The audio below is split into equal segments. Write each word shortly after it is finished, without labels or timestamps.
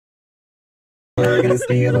We're gonna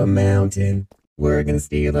steal a mountain. We're gonna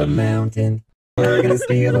steal a mountain. We're gonna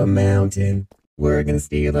steal a mountain. We're gonna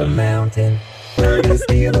steal a mountain. We're gonna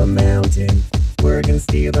steal a mountain. We're gonna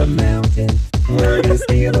steal a mountain. We're gonna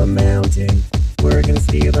steal a mountain. We're gonna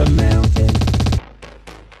steal a mountain.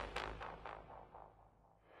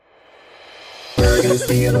 We're gonna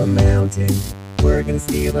steal a mountain. We're gonna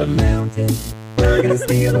steal a mountain. We're gonna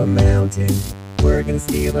steal a mountain. We're gonna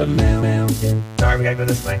steal a mountain. Sorry, we gotta go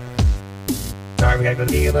this way. Sorry, we gotta go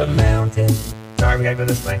steal a mountain. Sorry, we gotta go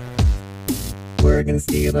this way. We're gonna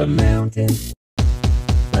steal a mountain.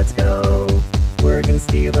 Let's go. We're gonna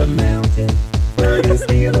steal a mountain. We're gonna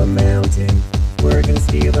steal a mountain. We're gonna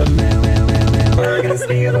steal a mountain. We're gonna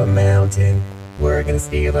steal a mountain. We're gonna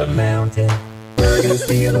steal a mountain. We're gonna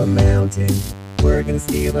steal a mountain. We're gonna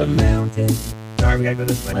steal a mountain. Sorry, we gotta go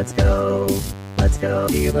this way. Let's go. Let's go.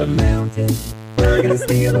 Steal a mountain. We're gonna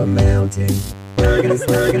steal a mountain. We're gonna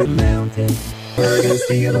steal a mountain. We're gonna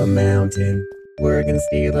steal a mountain. We're gonna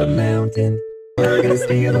steal a mountain. We're gonna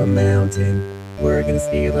steal a mountain. We're gonna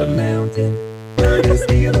steal a mountain. We're gonna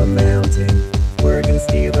steal a mountain. We're gonna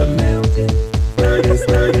steal a mountain.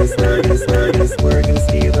 We're gonna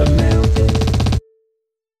steal a mountain.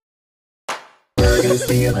 We're gonna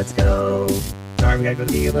steal. Let's go. Sorry, we gotta go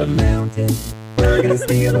steal a mountain. We're gonna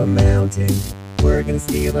steal a mountain. We're gonna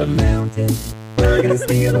steal a mountain. We're gonna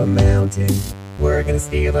steal a mountain. We're gonna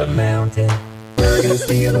steal a mountain. We're gonna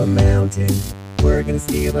steal a mountain. We're gonna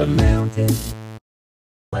steal a mountain.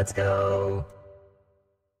 Let's go.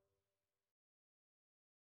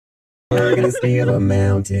 We're gonna steal a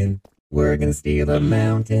mountain. We're gonna steal a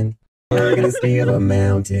mountain. We're gonna steal a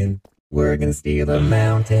mountain. We're gonna steal a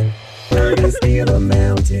mountain. We're gonna steal a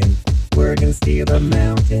mountain. We're gonna steal a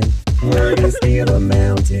mountain. We're gonna steal a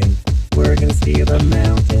mountain. We're gonna steal a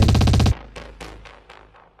mountain.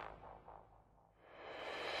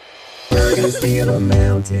 We're gonna steal a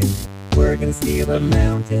mountain. We're gonna steal a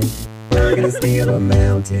mountain. We're gonna steal a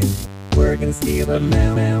mountain. We're gonna steal a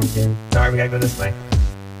mountain. Sorry, we gotta go this way.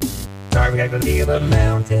 Sorry, we gotta go steal a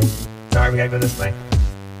mountain. Sorry, we gotta go this way.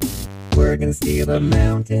 We're gonna steal a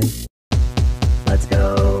mountain. Let's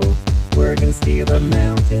go. We're gonna steal a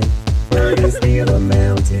mountain. We're gonna steal a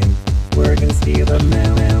mountain. We're gonna steal a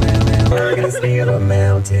mountain. We're gonna steal a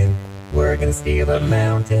mountain. We're gonna steal a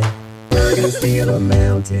mountain. We're gonna steal a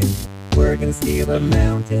mountain. We're gonna steal a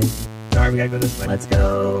mountain. Sorry, we gotta go this way. Let's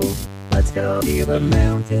go. Let's go. Steal a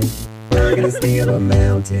mountain. We're gonna steal a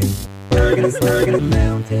mountain. We're gonna steal a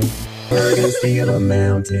mountain. We're gonna steal a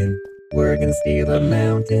mountain. We're gonna steal a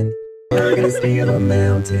mountain. We're gonna steal a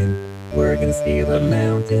mountain. We're gonna steal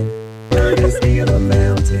a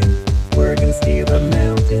mountain. We're gonna steal a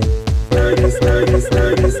mountain. We're gonna steal a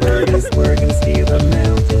mountain. We're gonna steal a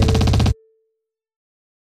mountain.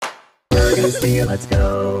 We're gonna steal. Let's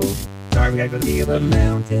go. Sorry, we gotta go steal a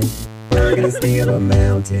mountain. We're gonna steal a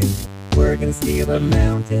mountain. We're gonna steal a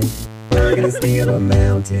mountain. We're gonna steal a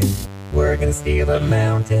mountain. We're gonna steal a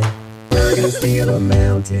mountain. We're gonna steal a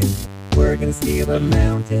mountain. We're gonna steal a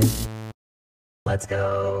mountain. Let's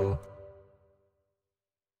go.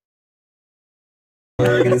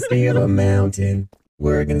 We're gonna steal a mountain.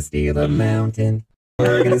 We're gonna steal a mountain.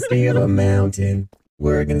 We're gonna steal a mountain.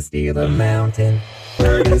 We're gonna steal a mountain.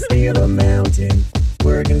 We're gonna steal a mountain.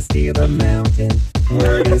 We're gonna steal a mountain.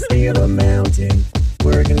 We're gonna steal a mountain.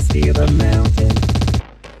 We're gonna steal a mountain.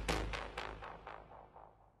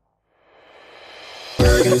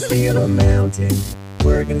 We're gonna steal a mountain.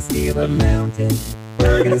 We're gonna steal a mountain.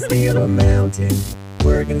 We're gonna steal a mountain.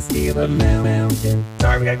 We're gonna steal a mountain.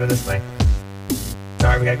 Sorry, we gotta go this way.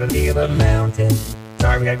 Sorry, we gotta go steal a mountain.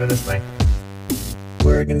 Sorry, we gotta go this way.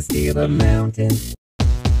 We're gonna steal a mountain.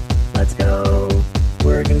 Let's go.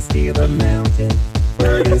 We're gonna steal a mountain.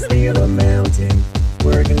 We're gonna steal a mountain.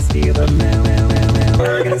 We're gonna steal a mountain.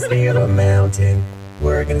 We're gonna steal a mountain.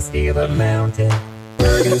 We're gonna steal a mountain.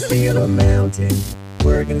 We're gonna steal a mountain.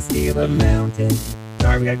 We're gonna steal a mountain.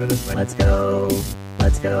 Sorry, we gotta go this way. Let's go.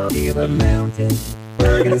 Let's go. Steal a mountain.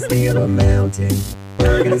 We're gonna steal a mountain.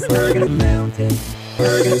 We're gonna steal a mountain.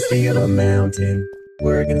 We're gonna steal a mountain.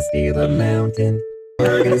 We're gonna steal a mountain.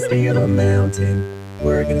 We're gonna steal a mountain.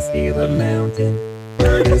 We're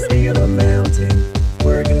gonna steal a mountain.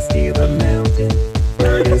 We're gonna steal a mountain.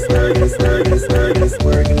 We're gonna steal a mountain.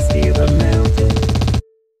 We're gonna steal a mountain.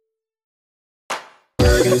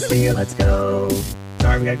 We're gonna steal. Let's go.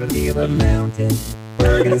 Sorry, we gotta go steal a mountain.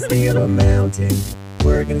 We're gonna steal a mountain.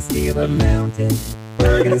 We're gonna steal a mountain.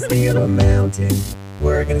 We're gonna steal a mountain.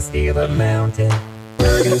 We're gonna steal a mountain.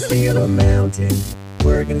 We're gonna steal a mountain.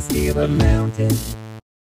 We're gonna steal a mountain.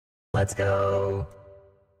 Let's go.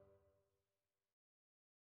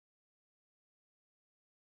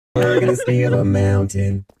 We're gonna steal a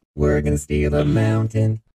mountain. We're gonna steal a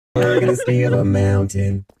mountain. We're gonna steal a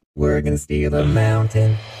mountain. We're gonna steal a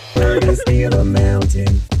mountain. We're gonna steal a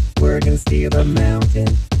mountain. We're gonna steal a mountain.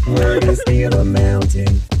 We're gonna steal a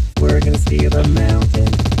mountain. We're gonna steal a mountain.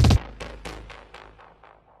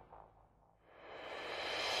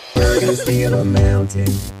 We're gonna steal a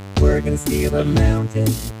mountain. We're gonna steal a mountain.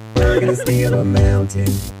 We're gonna steal a mountain.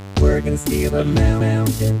 We're gonna steal a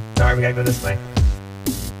mountain. Sorry, we gotta go this way.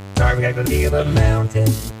 Sorry, we gotta go steal a mountain.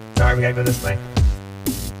 Sorry, we gotta go this way.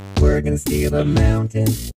 We're gonna steal a mountain.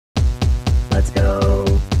 Let's go.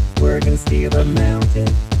 We're gonna steal a mountain.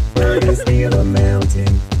 We're gonna steal a mountain.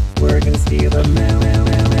 We're gonna steal a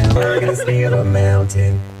mountain. We're gonna steal a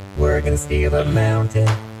mountain. We're gonna steal a mountain.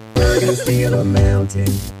 We're gonna steal a mountain.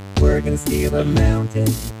 We're gonna steal a mountain.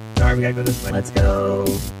 Sorry, we gotta go this way. Let's go.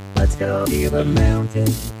 Let's go. Steal a mountain.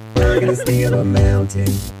 We're gonna steal a mountain.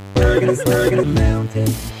 We're gonna steal a mountain.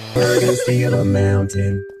 We're gonna steal a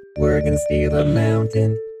mountain. We're gonna steal a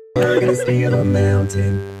mountain. We're gonna steal a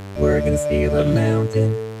mountain. We're gonna steal a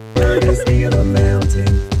mountain. We're gonna steal a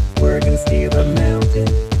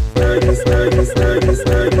mountain. We're gonna steal a mountain.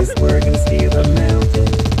 We're gonna steal a mountain.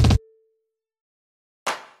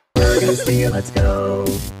 We're gonna steal. Let's go.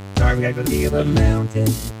 Sorry, we gotta go steal a mountain.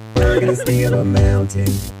 We're gonna steal a mountain.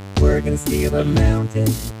 We're gonna steal a mountain.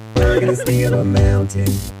 We're gonna steal a mountain.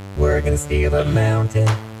 We're gonna steal a mountain.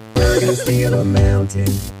 We're gonna steal a mountain.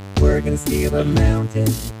 We're gonna steal a mountain.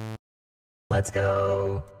 Let's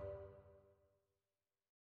go.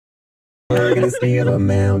 We're gonna steal a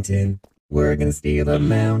mountain. We're gonna steal a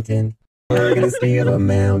mountain. We're gonna steal a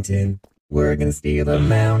mountain. We're gonna steal a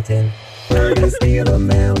mountain. We're gonna steal a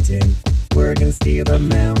mountain. We're gonna steal a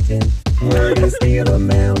mountain. We're gonna steal a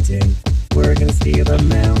mountain. We're gonna steal a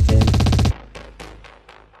mountain.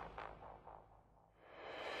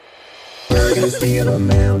 We're gonna steal a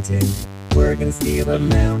mountain. We're gonna steal a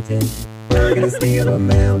mountain. We're gonna steal a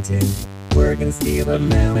mountain. We're gonna steal a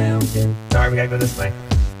mountain. Sorry, we gotta go this way.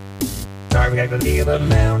 Sorry, we gotta go steal a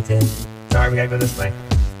mountain. Sorry, we gotta go this way.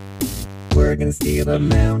 We're gonna steal a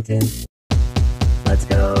mountain. Let's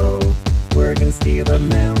go. We're gonna steal a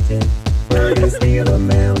mountain. We're gonna steal a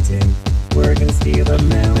mountain. We're gonna steal a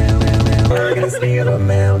mountain. We're gonna steal a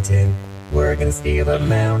mountain. We're gonna steal a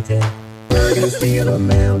mountain. We're gonna steal a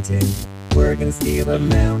mountain. We're gonna steal a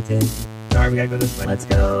mountain. Sorry, we gotta go this way. Let's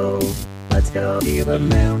go. Let's go. Steal a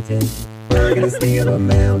mountain. We're gonna steal a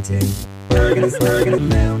mountain. We're gonna steal a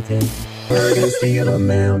mountain. We're gonna steal a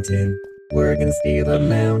mountain. We're gonna steal a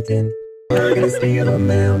mountain. We're gonna steal a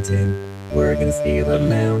mountain.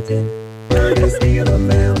 We're gonna steal a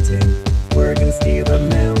mountain. We're gonna steal a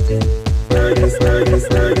mountain. We're gonna steal a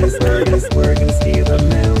mountain. We're gonna steal a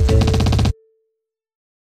mountain.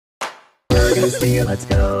 We're gonna steal. Let's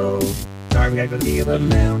go. Sorry, we gotta go steal a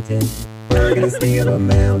mountain. We're gonna steal a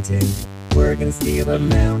mountain. We're gonna steal a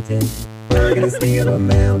mountain. We're gonna steal a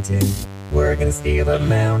mountain. We're gonna steal a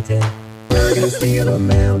mountain. We're gonna steal a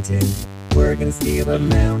mountain. We're gonna steal a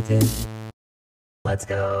mountain. Let's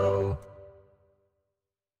go.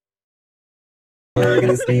 We're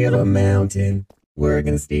gonna steal a mountain. We're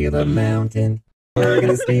gonna steal a mountain. We're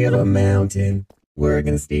gonna steal a mountain. We're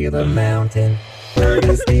gonna steal a mountain. We're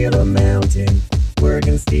gonna steal a mountain. We're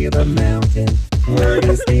gonna steal a mountain. We're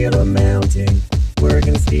gonna steal a mountain. We're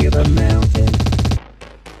gonna steal a mountain.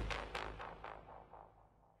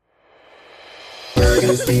 We're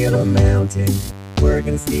gonna steal a mountain. We're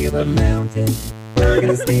gonna steal a mountain. We're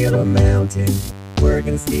gonna steal a mountain. We're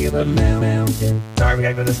gonna steal a mountain. Sorry, we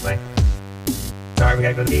gotta go this way. Sorry, we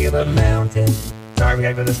gotta go steal a mountain. Sorry, we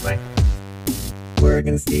gotta go this way. We're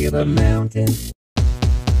gonna steal a mountain.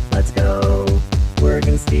 Let's go. We're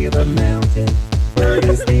gonna steal a mountain. We're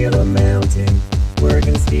gonna steal a mountain. We're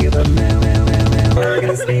gonna steal a mountain. We're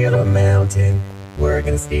gonna steal a mountain. We're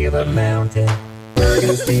gonna steal a mountain. We're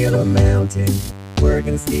gonna steal a mountain. We're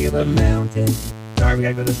gonna steal a mountain. Sorry, we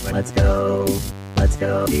gotta go this way. Let's go. Let's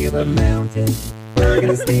go. Steal a mountain. We're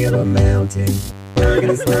gonna steal a mountain. We're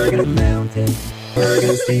gonna steal a mountain. We're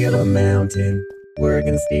gonna steal a mountain. We're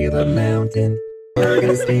gonna steal a mountain. We're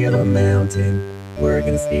gonna steal a mountain.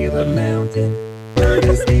 We're gonna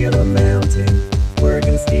steal a mountain. We're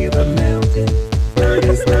gonna steal a mountain. We're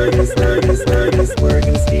gonna steal a mountain. We're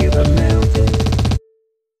gonna steal a mountain.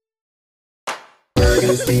 We're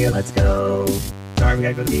gonna steal. Let's go. Sorry, we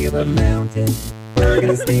gotta go steal a mountain. We're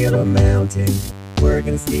gonna steal a mountain. We're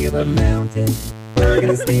gonna steal a mountain. We're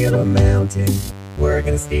gonna steal a mountain. We're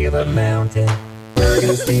gonna steal a mountain. We're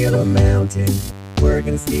gonna steal a mountain. We're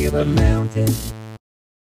gonna steal a mountain.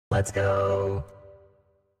 Let's go.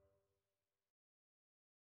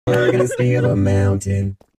 We're gonna steal a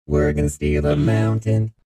mountain. We're gonna steal a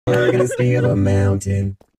mountain. We're gonna steal a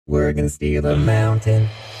mountain. We're gonna steal a mountain.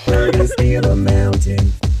 We're gonna steal a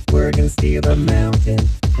mountain. We're gonna steal a mountain.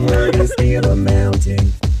 We're gonna steal a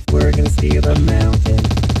mountain. We're gonna steal a mountain.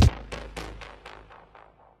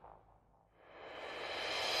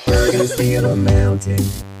 We're gonna steal a mountain.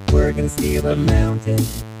 We're gonna steal a mountain.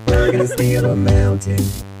 We're gonna steal a mountain.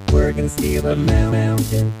 We're gonna steal a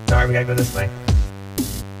mountain. Sorry, we gotta go this way.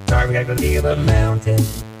 Sorry, we gotta go steal a mountain.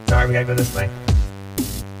 Sorry, we gotta go this way.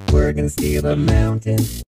 We're gonna steal a mountain.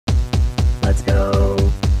 Let's go.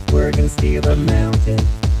 We're gonna steal a mountain.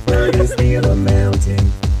 We're gonna steal a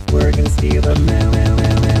mountain. We're gonna steal a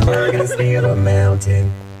mountain. We're gonna steal a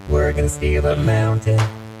mountain. We're gonna steal a mountain.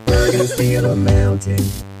 We're gonna steal a mountain.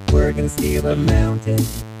 We're gonna steal a mountain.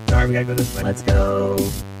 Sorry, we gotta go this way. Let's go.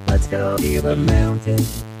 Let's go. Steal a mountain.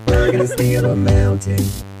 We're gonna steal a mountain.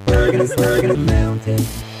 We're gonna steal a mountain.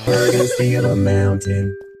 We're gonna steal a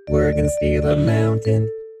mountain. We're gonna steal a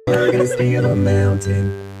mountain. We're gonna steal a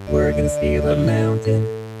mountain. We're gonna steal a mountain.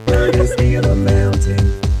 We're gonna steal a mountain.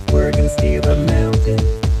 We're gonna steal a mountain.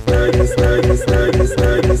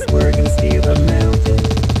 We're gonna steal a mountain.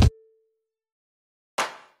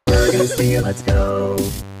 We're gonna steal. Let's go.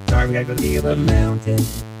 Sorry, we gotta go steal a mountain.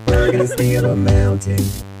 We're gonna steal a mountain.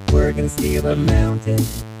 We're gonna steal a mountain.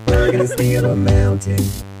 We're gonna steal a mountain.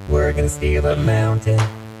 We're gonna steal a mountain.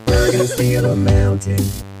 We're gonna steal a mountain.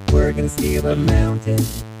 We're gonna steal a mountain.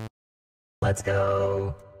 Let's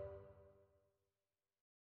go.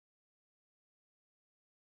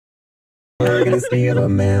 We're gonna steal a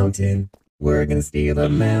mountain. We're gonna steal a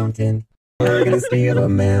mountain. We're gonna steal a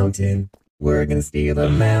mountain. We're gonna steal a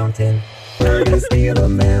mountain. We're gonna steal a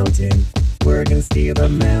mountain. We're gonna steal a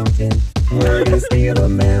mountain. We're gonna steal a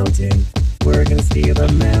mountain. We're gonna steal a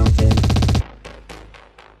mountain.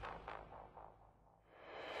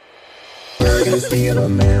 We're gonna steal a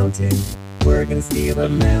mountain. We're gonna steal a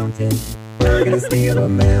mountain. We're gonna steal a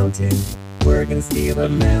mountain. We're gonna steal a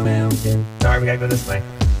mountain. Sorry, we gotta go this way.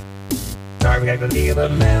 Sorry, we gotta go steal a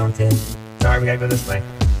mountain. Sorry, we gotta go this way.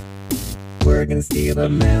 We're gonna steal a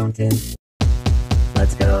mountain.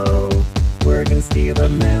 Let's go. We're gonna steal a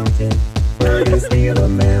mountain. We're gonna steal a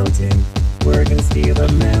mountain. We're gonna steal a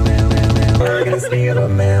mountain. We're gonna steal a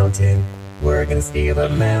mountain. We're gonna steal a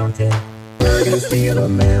mountain. We're gonna steal a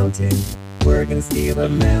mountain. We're gonna steal a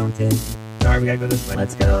mountain. Sorry, we gotta go this way.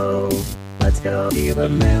 Let's go. Let's go. Steal a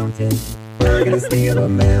mountain. We're gonna steal a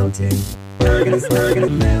mountain. We're gonna steal a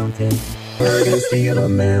mountain. We're gonna steal a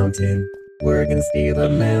mountain. We're gonna steal a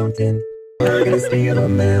mountain. We're gonna steal a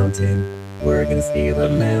mountain. We're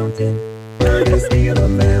gonna steal a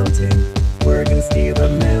mountain. We're gonna steal a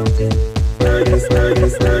mountain. We're gonna steal a mountain.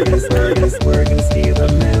 We're gonna steal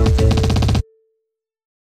a mountain.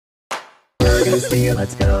 We're gonna steal.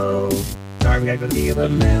 Let's go. Sorry, we gotta go steal a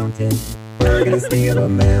mountain. We're gonna steal a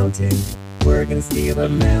mountain. We're gonna steal a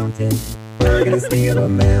mountain. We're gonna steal a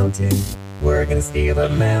mountain. We're gonna steal a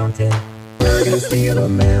mountain. We're gonna steal a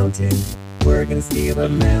mountain. We're gonna steal a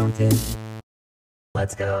mountain.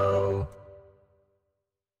 Let's go.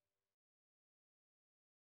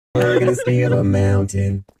 We're gonna steal a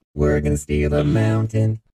mountain. We're gonna steal a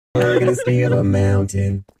mountain. We're gonna steal a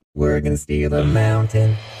mountain. We're gonna steal a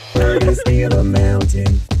mountain. We're gonna steal a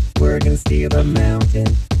mountain. We're gonna steal a mountain.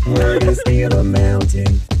 We're gonna steal a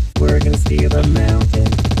mountain. We're gonna steal a mountain.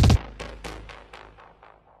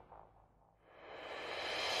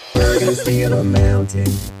 We're gonna steal a mountain.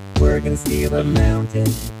 We're gonna steal a mountain.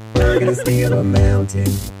 We're gonna steal a mountain.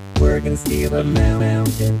 We're gonna steal a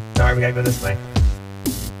mountain. Sorry, we gotta go this way.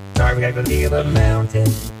 Sorry, we gotta go steal a mountain.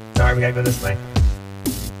 Sorry, we gotta go this way.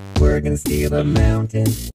 We're gonna steal a mountain.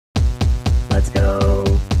 Let's go.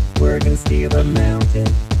 We're gonna steal a mountain.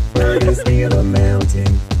 We're gonna steal a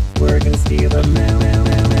mountain. We're gonna steal a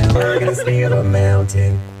mountain. We're gonna steal a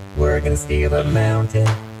mountain. We're gonna steal a mountain.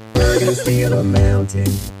 We're gonna steal a mountain.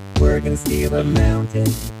 We're gonna steal a mountain.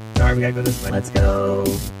 Sorry, we gotta go this way. Let's go.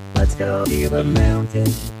 Let's go. Steal a mountain.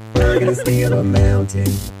 We're gonna steal a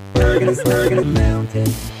mountain. We're gonna steal a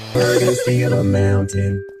mountain. We're gonna steal a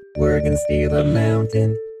mountain. We're gonna steal a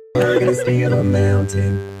mountain. We're gonna steal a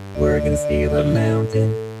mountain. We're gonna steal a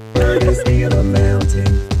mountain. We're gonna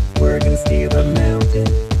steal a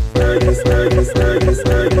mountain. We're gonna steal a mountain.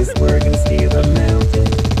 We're gonna steal a mountain.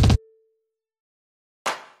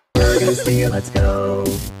 We're gonna steal. Let's go.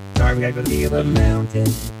 Sorry, we gotta go steal a mountain.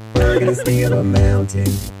 We're gonna steal a mountain.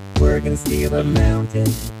 We're gonna steal a mountain.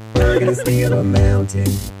 We're gonna steal a mountain.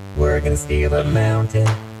 We're gonna steal a mountain.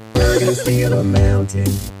 We're gonna steal a mountain.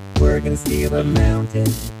 We're gonna steal a mountain.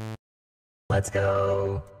 Let's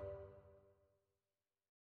go.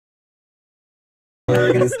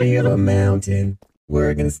 We're gonna steal a mountain.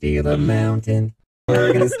 We're gonna steal a mountain.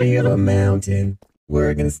 We're gonna steal a mountain.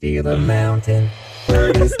 We're gonna steal a mountain.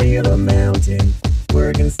 We're gonna steal a mountain.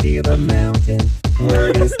 We're gonna steal a mountain.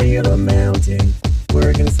 We're gonna steal a mountain.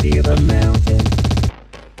 We're gonna steal a mountain.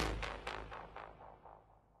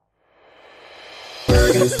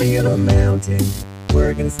 We're gonna steal a mountain.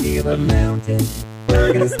 We're gonna steal a mountain.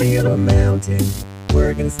 We're gonna steal a mountain.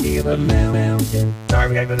 We're gonna steal a mountain. Sorry,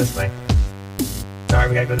 we gotta go this way. Sorry,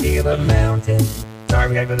 we gotta go steal a mountain. Sorry,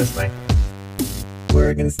 we gotta go this way.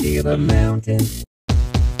 We're gonna steal a mountain.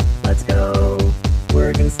 Let's go.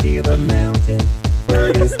 We're gonna steal a mountain.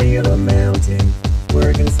 We're gonna steal a mountain.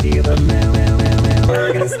 We're gonna steal a mountain.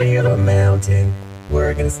 We're gonna steal a mountain.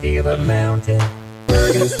 We're gonna steal a mountain.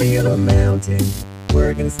 We're gonna steal a mountain.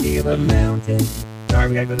 We're gonna steal a mountain. Sorry,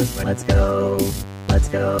 we gotta go this way. Let's go. Let's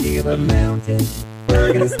go. Steal a mountain.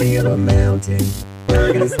 We're gonna steal a mountain.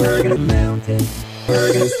 We're gonna steal a mountain.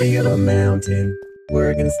 We're gonna steal a mountain.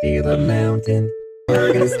 We're gonna steal a mountain.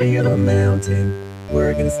 We're gonna steal a mountain.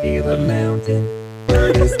 We're gonna steal a mountain.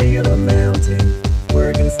 We're gonna steal a mountain.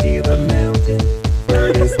 We're gonna steal a mountain.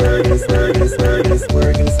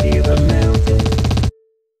 We're gonna steal a mountain.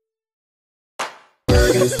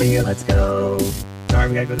 We're gonna steal. Let's go. Sorry,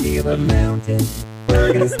 we gotta go steal a mountain.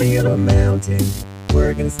 We're gonna steal a mountain.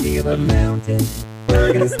 We're gonna steal a mountain.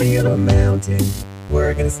 We're gonna steal a mountain.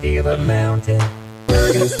 We're gonna steal a mountain.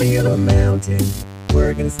 We're gonna steal a mountain.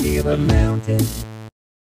 We're gonna steal a mountain.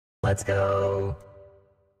 Let's go.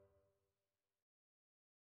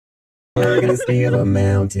 We're gonna steal a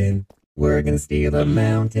mountain. We're gonna steal a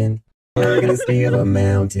mountain. We're gonna steal a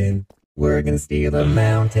mountain. We're gonna steal a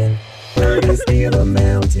mountain. We're gonna steal a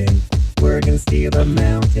mountain. We're gonna steal a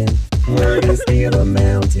mountain. We're gonna steal a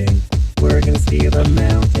mountain. We're gonna steal a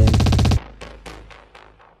mountain.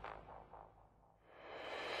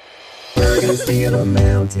 We're gonna steal a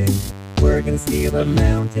mountain. We're gonna steal a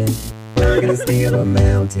mountain. We're gonna steal a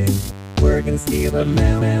mountain. We're gonna steal a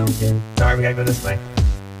mountain. Sorry, we gotta go this way.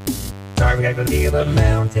 Sorry, we gotta go steal a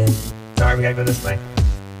mountain. Sorry, we gotta go this way.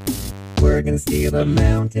 We're gonna steal a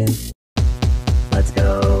mountain. Let's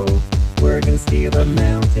go. We're gonna steal a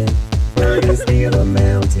mountain. We're gonna steal a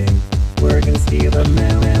mountain. We're gonna steal a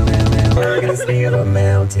mountain. We're gonna steal a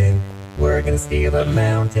mountain. We're gonna steal a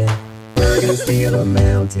mountain. We're gonna steal a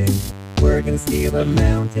mountain. We're gonna steal a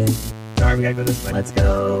mountain. Sorry, we gotta go this way. Let's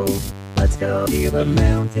go. Let's go. Steal a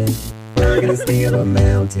mountain. We're gonna steal a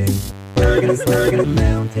mountain. We're gonna steal a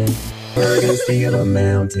mountain. We're gonna steal a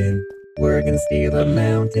mountain. We're gonna steal a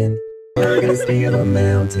mountain. We're gonna steal a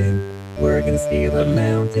mountain. We're gonna steal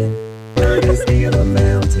a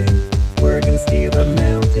mountain. We're gonna steal a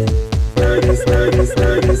mountain. We're gonna steal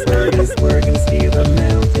a mountain. We're gonna steal a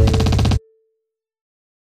mountain.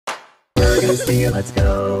 We're gonna steal. Let's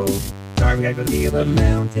go. Sorry, we gotta go steal a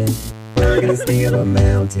mountain. We're gonna steal a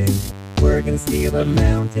mountain. We're gonna steal a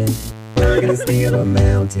mountain. We're gonna steal a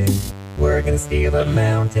mountain. We're gonna steal a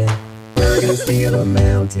mountain. We're gonna steal a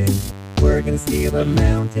mountain. We're gonna steal a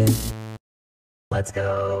mountain. Let's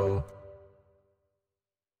go.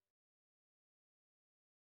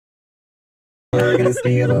 We're gonna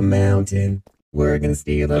steal a mountain. We're gonna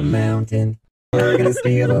steal a mountain. We're gonna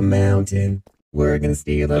steal a mountain. We're gonna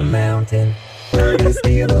steal a mountain. We're gonna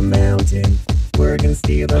steal a mountain. We're gonna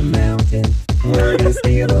steal a mountain. We're gonna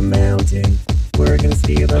steal a mountain. We're gonna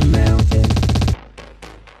steal a mountain.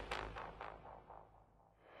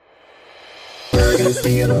 We're gonna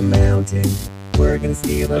steal a mountain. We're gonna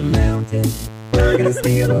steal a mountain. We're gonna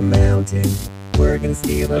steal a mountain. We're gonna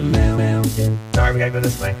steal a mountain. Sorry, we gotta go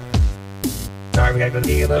this way. Sorry, we gotta go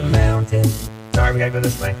steal a mountain. Sorry, we gotta go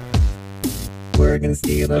this way. We're gonna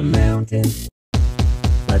steal a mountain.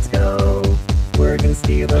 Let's go. We're gonna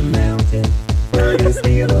steal a mountain. We're gonna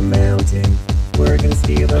steal a mountain. We're gonna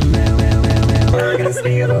steal a mountain. We're gonna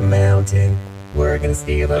steal a mountain. We're gonna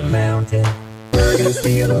steal a mountain. We're gonna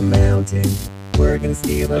steal a mountain. We're gonna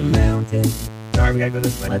steal a mountain. Sorry, we gotta go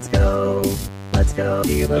this way. Let's go. Let's go.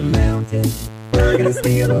 Steal a mountain. We're gonna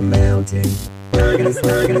steal a mountain. We're gonna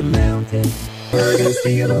steal a mountain. We're gonna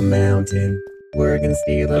steal a mountain. We're gonna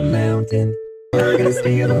steal a mountain. We're gonna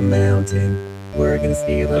steal a mountain. We're gonna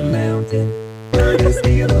steal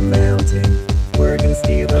a mountain. We're gonna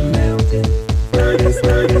steal a mountain. We're gonna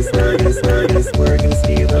steal a mountain. We're gonna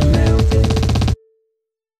steal a mountain.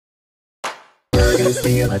 We're gonna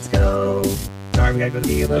steal. Let's go. Sorry, we gotta go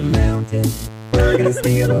steal a mountain. We're gonna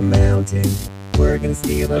steal a mountain. We're gonna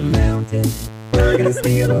steal a mountain. We're gonna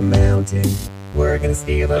steal a mountain. We're gonna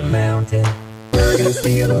steal a mountain. We're gonna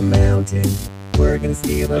steal a mountain. We're gonna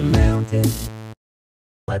steal a mountain.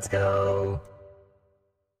 Let's go.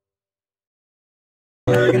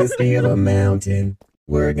 We're gonna steal a mountain.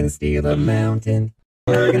 We're gonna steal a mountain.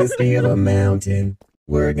 We're gonna steal a mountain.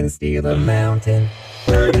 We're gonna steal a mountain.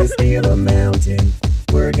 We're gonna steal a mountain.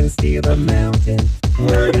 We're gonna steal a mountain.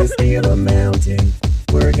 We're gonna steal a mountain.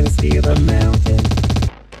 We're gonna steal a mountain.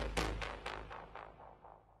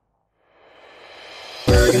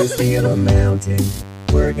 We're gonna steal a mountain.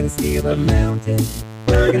 We're gonna steal a mountain.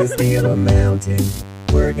 We're gonna steal a mountain.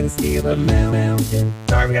 We're gonna steal a mountain.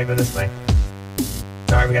 Sorry, we gotta go this way.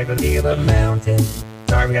 Sorry, we gotta go steal a mountain.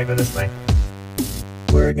 Sorry, we gotta go this way.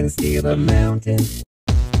 We're gonna steal a mountain.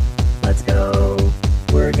 Let's go.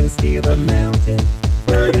 We're gonna steal a mountain.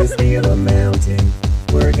 We're gonna steal a mountain.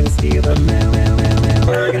 We're gonna steal a mountain.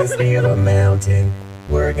 We're gonna steal a mountain.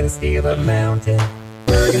 We're gonna steal a mountain.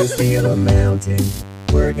 We're gonna steal a mountain.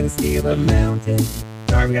 We're gonna steal a mountain.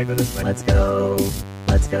 Sorry, we gotta go this way. Let's go.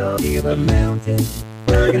 Let's go. Steal a mountain.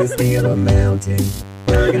 We're gonna steal a mountain.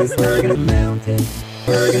 We're gonna steal a mountain.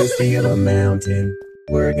 We're gonna steal a mountain.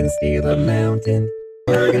 We're gonna steal a mountain.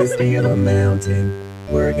 We're gonna steal a mountain.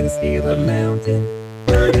 We're gonna steal a mountain.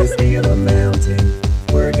 We're gonna steal a mountain.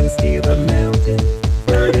 We're gonna steal a mountain.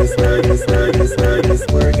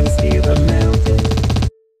 We're gonna steal a mountain.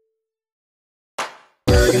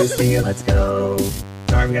 We're gonna steal. Let's go.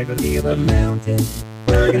 Sorry, we gotta go steal a mountain.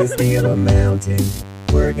 We're gonna steal a mountain.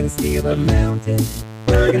 We're gonna steal a mountain.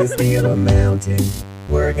 We're gonna steal a mountain.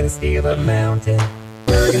 We're gonna steal a mountain.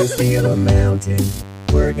 We're gonna steal a mountain.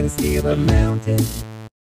 We're gonna steal a mountain.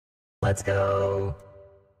 Let's go.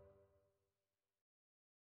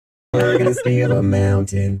 We're gonna steal a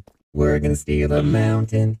mountain. We're gonna steal a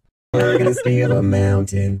mountain. We're gonna steal a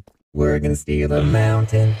mountain. We're gonna steal a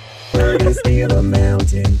mountain. We're gonna steal a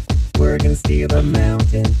mountain. We're gonna steal a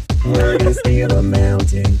mountain. We're gonna steal a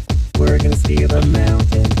mountain. We're gonna steal a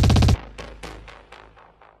mountain.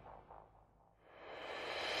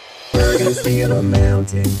 We're gonna steal a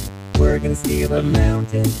mountain. We're gonna steal a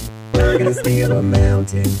mountain. We're gonna steal a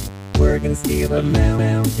mountain. We're gonna steal a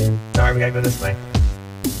mountain. Sorry, we gotta go this way.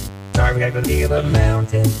 Sorry, we gotta go steal a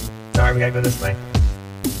mountain. Sorry, we gotta go this way.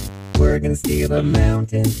 We're gonna steal a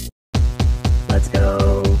mountain. Let's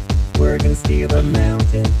go. We're gonna steal a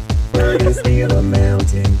mountain. We're gonna steal a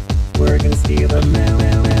mountain. We're gonna steal a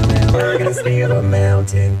mountain. We're gonna steal a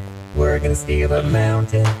mountain. We're gonna steal a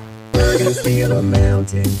mountain. We're gonna steal a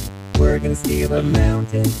mountain. We're gonna steal a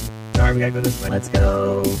mountain. Sorry, we gotta go this way. Let's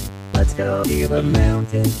go. Let's go. Steal a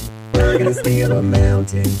mountain. We're gonna steal a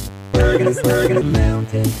mountain. We're gonna steal a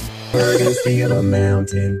mountain. We're gonna steal a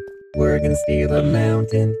mountain. We're gonna steal a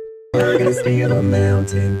mountain. We're gonna steal a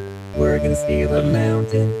mountain. We're gonna steal a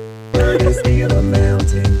mountain. We're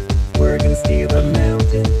gonna steal a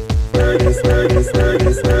mountain. We're gonna steal a mountain.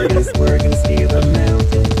 We're gonna steal a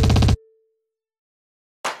mountain.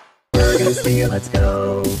 We're gonna steal. Let's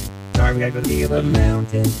go. Sorry, we gotta go steal a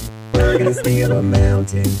mountain. We're gonna steal a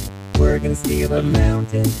mountain. We're gonna steal a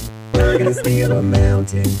mountain. We're gonna steal a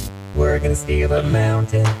mountain. We're gonna steal a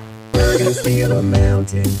mountain. We're gonna steal a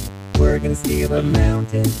mountain. We're gonna steal a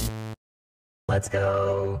mountain. Let's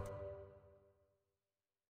go.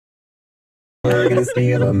 We're gonna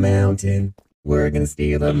steal a mountain. We're gonna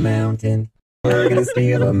steal a mountain. We're gonna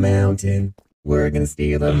steal a mountain. We're gonna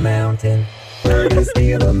steal a mountain. We're gonna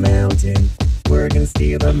steal a mountain. We're gonna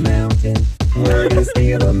steal a mountain. We're gonna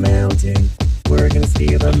steal a mountain. We're gonna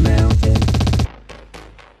steal a mountain.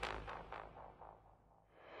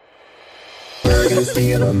 We're gonna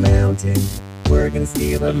steal a mountain. We're gonna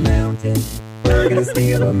steal a mountain. We're gonna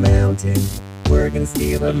steal a mountain. We're gonna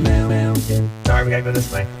steal a mountain. Sorry, we gotta go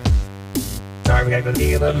this way. Sorry, we gotta go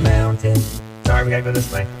steal a mountain. Sorry, we gotta go this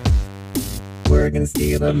way. We're gonna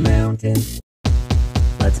steal a mountain.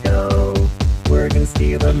 Let's go. We're gonna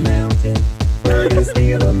steal a mountain. We're gonna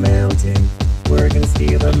steal a mountain. We're gonna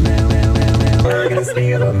steal a mountain. We're gonna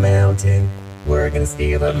steal a mountain. We're gonna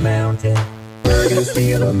steal a mountain. We're gonna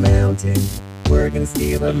steal a mountain. We're gonna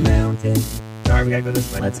steal a mountain. Sorry, we gotta go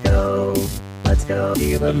this way. Let's go. Let's go.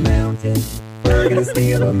 Steal a mountain. We're gonna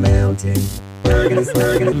steal a mountain. We're gonna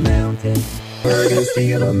steal a mountain. We're gonna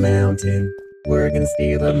steal a mountain. We're gonna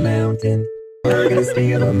steal a mountain. We're gonna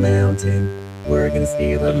steal a mountain. We're gonna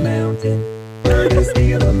steal a mountain.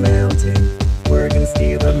 We're gonna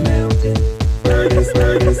steal a mountain. We're gonna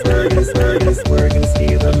steal a mountain. We're gonna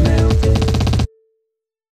steal a mountain.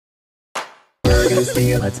 We're gonna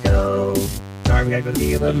steal. Let's go. Sorry, we gotta go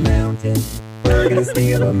steal a mountain. We're gonna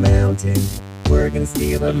steal a mountain. We're gonna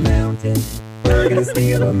steal a mountain. We're gonna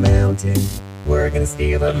steal a mountain. We're gonna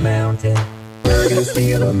steal a mountain. We're gonna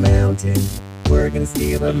steal a mountain. We're gonna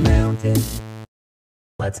steal a mountain.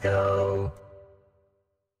 Let's go.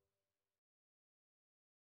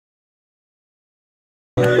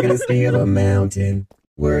 We're gonna steal a mountain.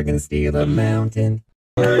 We're gonna steal a mountain.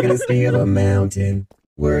 We're gonna steal a mountain.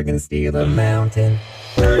 We're gonna steal a mountain.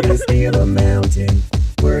 We're gonna steal a mountain.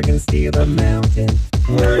 We're gonna steal a mountain.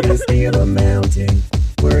 We're gonna steal a mountain.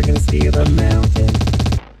 We're gonna steal a mountain.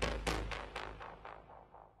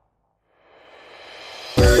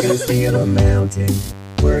 We're gonna steal a mountain.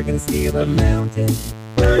 We're gonna steal a mountain.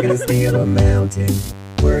 We're gonna steal a mountain.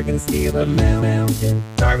 We're gonna steal a mountain.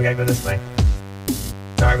 Sorry, we gotta go this way.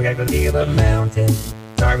 Sorry, we gotta go steal a mountain.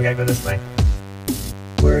 Sorry, we gotta go this way.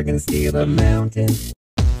 We're gonna steal a mountain.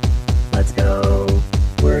 Let's go.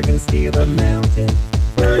 We're gonna steal a mountain.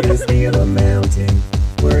 We're gonna steal a mountain.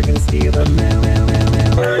 We're gonna steal a mountain.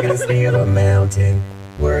 We're gonna steal a mountain.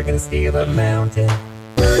 We're gonna steal a mountain.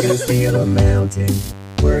 We're gonna steal a mountain.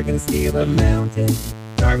 We're gonna steal a mountain.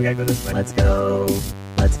 Sorry, we gotta go this way. Let's go.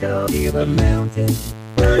 Let's go. Steal a mountain.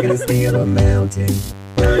 We're gonna steal a mountain.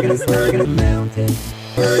 We're gonna steal a mountain.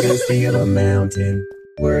 We're gonna steal a mountain.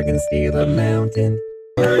 We're gonna steal a mountain.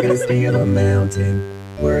 We're gonna steal a mountain.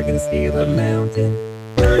 We're gonna steal a mountain.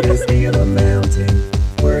 We're gonna steal a mountain.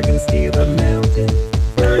 We're gonna steal a mountain.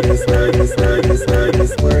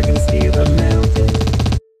 We're gonna steal a mountain.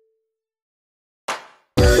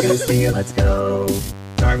 We're gonna steal. Let's go.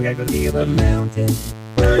 Sorry, we gotta go steal a mountain.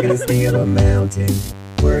 We're gonna steal a mountain.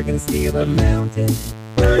 We're gonna steal a mountain.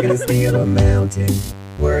 We're gonna steal a mountain.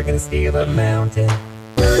 We're gonna steal a mountain.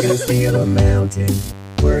 We're gonna steal a mountain.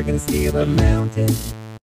 We're gonna steal a mountain.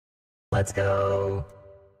 Let's go.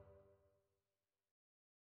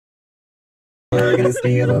 We're gonna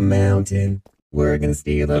steal a mountain. We're gonna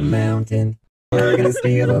steal a mountain. We're gonna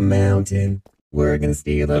steal a mountain. We're gonna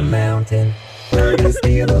steal a mountain. We're gonna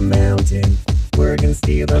steal a mountain. We're gonna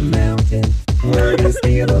steal a mountain. We're gonna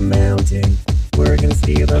steal a mountain. We're gonna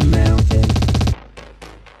steal a mountain.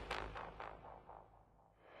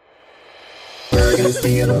 We're gonna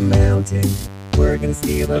steal a mountain. We're gonna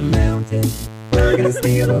steal a mountain. We're gonna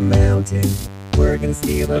steal a mountain. We're gonna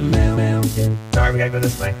steal a mountain. Sorry, we gotta go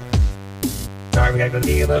this way. Sorry, we gotta go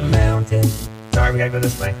steal a mountain. Sorry, we gotta go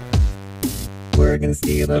this way. We're gonna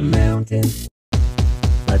steal a mountain.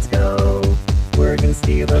 Let's go. We're gonna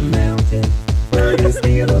steal a mountain. We're gonna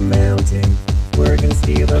steal a mountain. We're gonna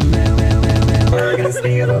steal a mountain. We're gonna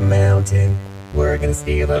steal a mountain. We're gonna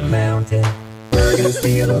steal a mountain. We're gonna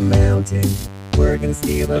steal a mountain. We're gonna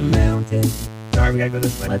steal a mountain. Sorry, we gotta go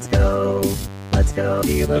this way. Let's go. Let's go.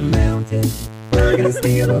 Steal a mountain. We're gonna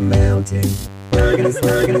steal a mountain. We're gonna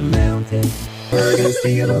steal a mountain. We're gonna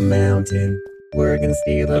steal a mountain. We're gonna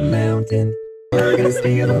steal a mountain. We're gonna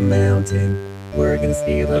steal a mountain.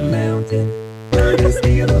 We're gonna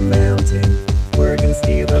steal a mountain. We're gonna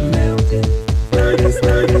steal a mountain. We're gonna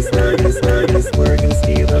steal a mountain. We're gonna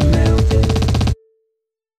steal a mountain.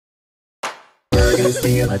 We're gonna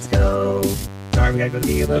steal. Let's go. Sorry, we gotta go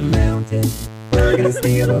steal a mountain. We're gonna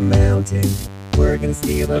steal a mountain. We're gonna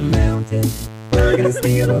steal a mountain. We're gonna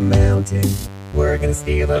steal a mountain. We're gonna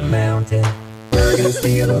steal a mountain. We're gonna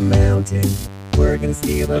steal a mountain. We're gonna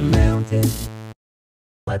steal a mountain.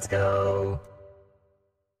 Let's go.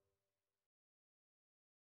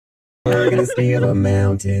 We're gonna steal a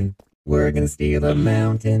mountain. We're gonna steal a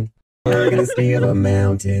mountain. We're gonna steal a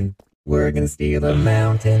mountain. We're gonna steal a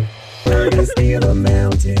mountain. We're gonna steal a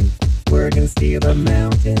mountain. We're gonna steal a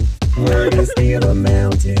mountain.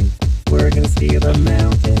 We're gonna steal a mountain. We're gonna steal a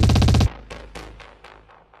mountain.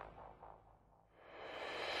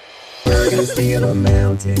 We're gonna steal a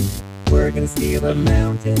mountain. We're gonna steal a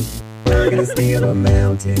mountain. We're gonna steal a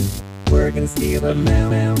mountain. We're gonna steal a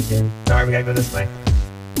mountain. Sorry, we gotta go this way.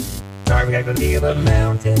 Sorry, we gotta go steal a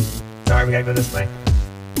mountain. Sorry, we gotta go this way.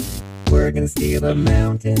 We're gonna steal a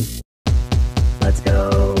mountain. Let's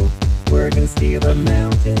go. We're gonna steal a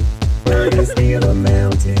mountain. We're gonna steal a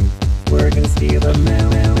mountain. We're gonna steal a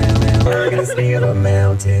mountain. We're gonna steal a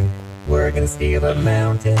mountain. We're gonna steal a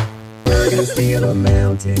mountain. We're gonna steal a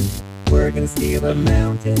mountain. We're gonna steal a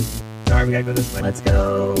mountain. Sorry, we gotta go this way. Let's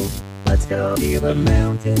go. Let's go. Steal a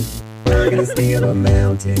mountain. We're gonna steal a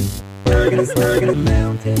mountain. We're gonna steal a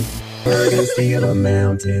mountain. We're gonna steal a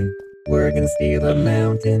mountain. We're gonna steal a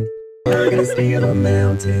mountain. We're gonna steal a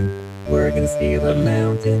mountain. We're gonna steal a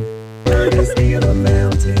mountain.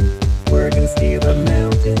 We're gonna steal a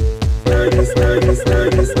mountain. We're gonna steal a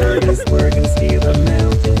mountain. We're gonna steal a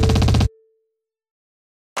mountain.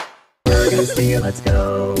 We're gonna steal. Let's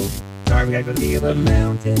go. Sorry, we gotta go steal a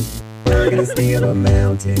mountain. We're gonna steal a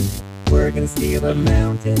mountain. We're gonna steal a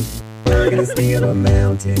mountain. We're gonna steal a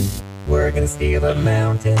mountain. We're gonna steal a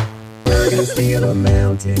mountain. We're gonna steal a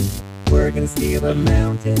mountain. We're gonna steal a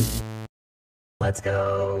mountain. Let's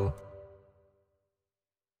go.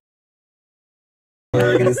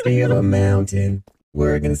 We're gonna steal a mountain.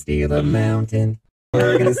 We're gonna steal a mountain.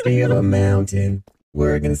 We're gonna steal a mountain.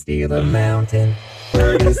 We're gonna steal a mountain.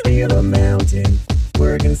 We're gonna steal a mountain.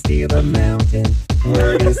 We're gonna steal a mountain.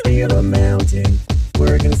 We're gonna steal a mountain.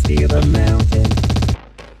 We're gonna steal a mountain.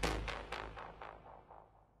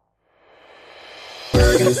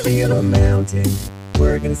 We're gonna steal a mountain.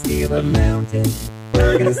 We're gonna steal a mountain.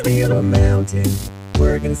 We're gonna steal a mountain.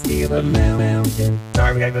 We're gonna steal a mountain.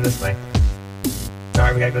 Sorry, we gotta go this way.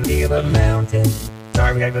 Sorry, we gotta go steal a mountain.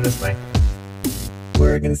 Sorry, we gotta go this way.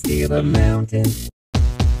 We're gonna steal a mountain.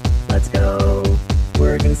 Let's go.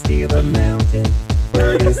 We're gonna steal a mountain.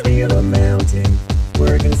 We're gonna steal a mountain.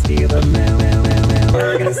 We're gonna steal a mountain.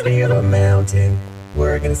 We're gonna steal a mountain.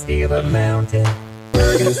 We're gonna steal a mountain.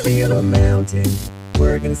 We're gonna steal a mountain.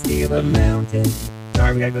 We're gonna steal a mountain.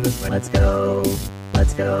 Sorry, we gotta go this way. Let's go.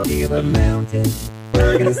 Let's go. Steal a mountain.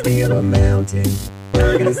 We're gonna steal a mountain.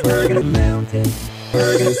 We're gonna steal a mountain.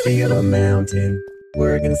 We're gonna steal a mountain.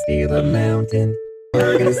 We're gonna steal a mountain.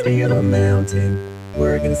 We're gonna steal a mountain.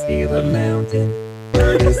 We're gonna steal a mountain.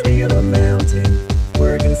 We're gonna steal a mountain.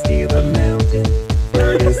 We're gonna steal a mountain.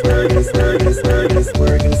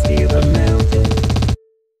 We're gonna steal a mountain.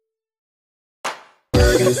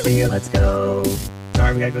 We're gonna steal. Let's go.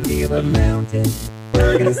 Sorry, we gotta go steal a mountain.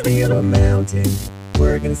 We're gonna steal a mountain.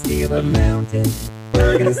 We're gonna steal a mountain.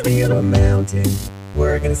 We're gonna steal a mountain.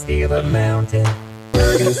 We're gonna steal a mountain.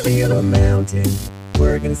 We're gonna steal a mountain.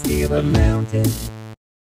 We're gonna steal a mountain.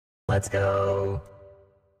 Let's go.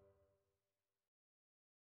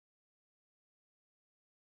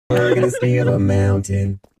 We're gonna steal a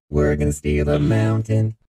mountain. We're gonna steal a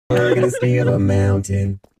mountain. We're gonna steal a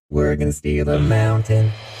mountain. We're gonna steal a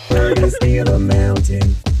mountain. We're gonna steal a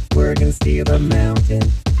mountain. We're gonna steal a mountain.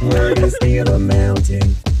 We're gonna steal a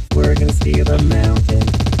mountain. We're gonna steal a mountain.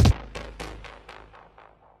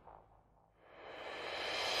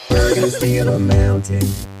 We're gonna steal a mountain.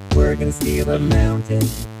 We're gonna steal a mountain.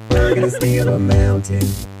 We're gonna steal a mountain.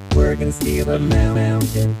 We're gonna steal a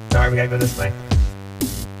mountain. Sorry, we gotta go this way.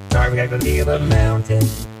 Sorry, we gotta go steal a mountain.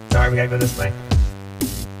 Sorry, we gotta go this way.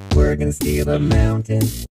 We're gonna steal a mountain.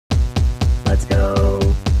 Let's go.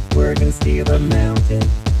 We're gonna steal a mountain.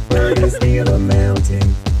 We're gonna steal a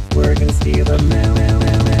mountain. We're gonna steal a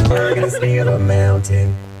mountain. We're gonna steal a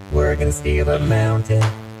mountain. We're gonna steal a mountain.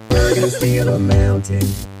 We're gonna steal a mountain.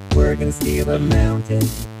 We're gonna steal a mountain.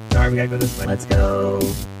 Sorry, we gotta go this way. Let's go.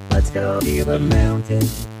 Let's go. Steal a mountain.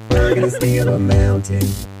 We're gonna steal a mountain.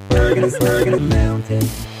 We're gonna steal a mountain.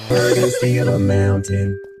 We're gonna steal a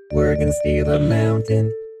mountain. We're gonna steal a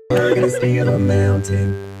mountain. We're gonna steal a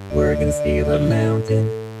mountain. We're gonna steal a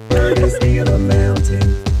mountain.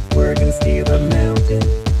 We're gonna steal a mountain.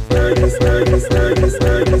 We're gonna steal a mountain.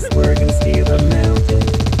 We're gonna steal a mountain.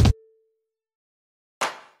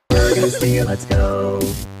 We're gonna steal. Let's go.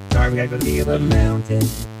 Sorry, we gotta go steal a mountain.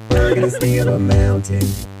 We're gonna steal a mountain.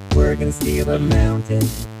 We're gonna steal a mountain.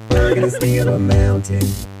 We're gonna steal a mountain.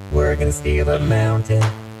 We're gonna steal a mountain.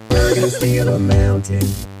 We're gonna steal a mountain.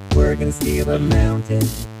 We're gonna steal a mountain.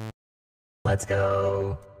 Let's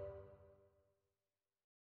go.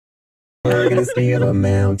 We're gonna steal a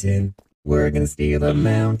mountain. We're gonna steal a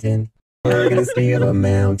mountain. We're gonna steal a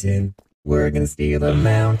mountain. We're gonna steal a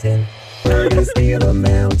mountain. We're gonna steal a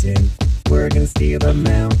mountain. We're gonna steal a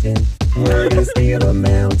mountain. We're gonna steal a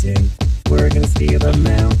mountain. We're gonna steal a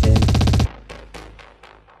mountain.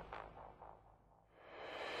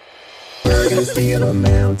 We're gonna steal a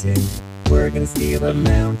mountain. We're gonna steal a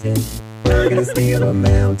mountain. We're gonna steal a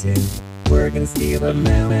mountain. We're gonna steal a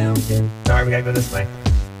mountain. Sorry, we gotta go this way.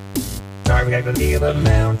 Sorry, we gotta go steal a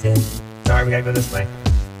mountain. Sorry, we gotta go this way.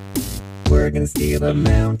 We're gonna steal a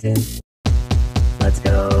mountain. Let's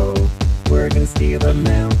go. We're gonna steal a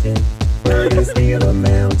mountain. We're gonna steal a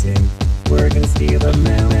mountain. We're gonna steal a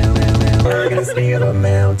mountain. We're gonna steal a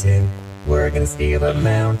mountain. We're gonna steal a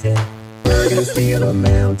mountain. We're gonna steal a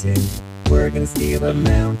mountain. We're gonna steal a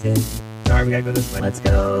mountain. Sorry, we gotta go this way. Let's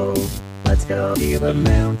go. Let's go. Steal a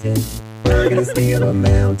mountain. We're gonna steal a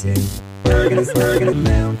mountain. We're gonna steal a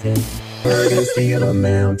mountain. We're gonna steal a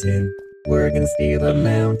mountain. We're gonna steal a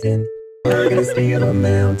mountain. We're gonna steal a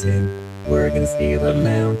mountain. We're gonna steal a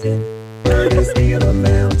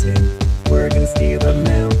mountain. We're gonna steal a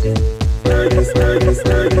mountain. We're gonna steal a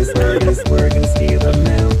mountain. We're gonna steal a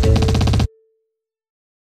mountain.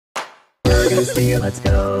 We're gonna steal. Let's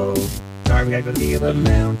go. Sorry, we gotta go steal a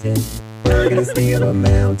mountain. We're gonna steal a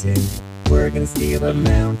mountain. We're gonna steal a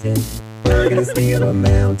mountain. We're gonna steal a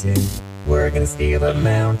mountain. We're gonna steal a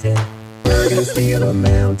mountain. We're gonna steal a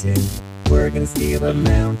mountain. We're gonna steal a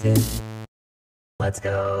mountain. Let's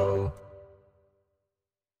go.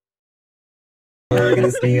 We're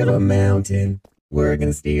gonna steal a mountain. We're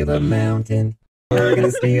gonna steal a mountain. We're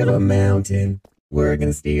gonna steal a mountain. We're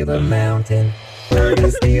gonna steal a mountain. We're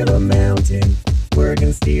gonna steal a mountain. We're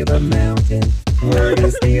gonna steal a mountain. We're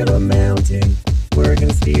gonna steal a mountain. We're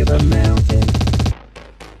gonna steal a mountain.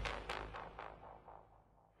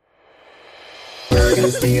 We're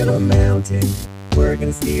gonna steal a mountain. We're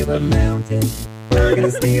gonna steal a mountain. We're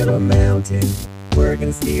gonna steal a mountain. We're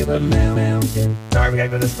gonna steal a mountain. Sorry, we gotta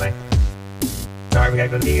go this way. Sorry, we gotta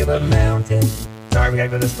go steal a mountain. Sorry, we gotta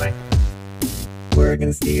go this way. We're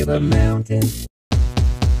gonna steal a mountain.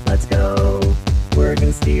 Let's go. We're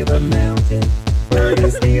gonna steal a mountain. We're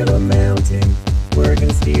gonna steal a mountain. We're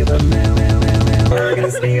gonna steal a mountain. We're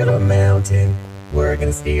gonna steal a mountain. We're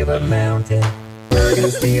gonna steal a mountain. We're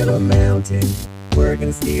gonna steal a mountain. We're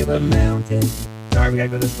gonna steal a mountain. Sorry, we gotta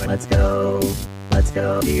go this way. Let's go. Let's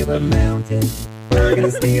go. Steal a mountain. We're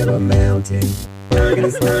gonna steal a mountain. We're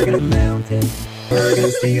gonna steal a mountain. We're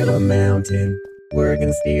gonna steal a mountain. We're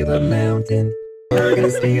gonna steal a mountain. We're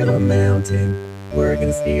gonna steal a mountain. We're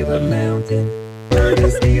gonna steal a mountain. We're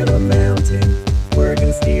gonna steal a mountain. We're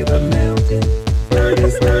gonna steal a mountain. We're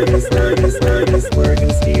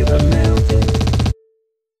gonna steal a mountain.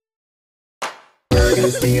 We're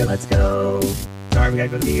gonna steal. Let's go. Sorry, we gotta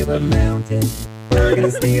go steal a mountain. We're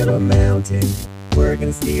gonna steal a mountain. We're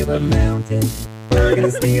gonna steal a mountain. We're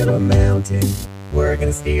gonna steal a mountain. We're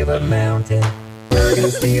gonna steal a mountain. We're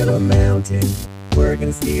gonna steal a mountain. We're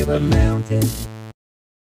gonna steal a mountain.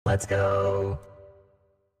 Let's go.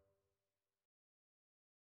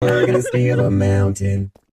 We're gonna steal a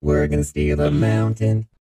mountain. We're gonna steal a mountain.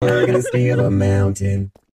 We're gonna steal a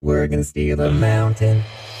mountain. We're gonna steal a mountain.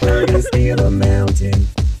 We're gonna steal a mountain.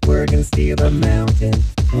 We're gonna steal a mountain.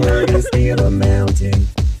 We're gonna steal a mountain.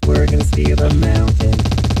 We're gonna steal a mountain.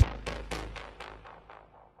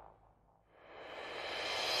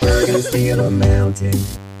 We're gonna steal a mountain.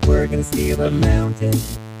 We're gonna steal a mountain.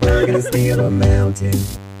 We're gonna steal a mountain.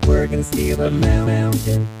 We're gonna steal a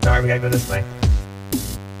mountain. Sorry, we gotta go this way.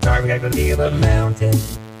 Sorry, we gotta go steal a mountain.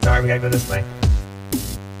 Sorry, we gotta go this way.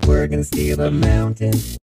 We're gonna steal a mountain.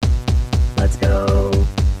 Let's go.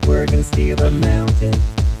 We're gonna steal a mountain.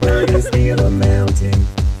 We're gonna steal a mountain.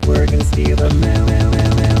 We're gonna steal a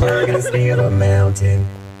mountain. We're gonna steal a mountain.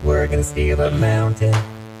 We're gonna steal a mountain.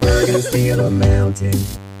 We're gonna steal a mountain.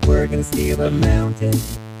 We're gonna steal a mountain.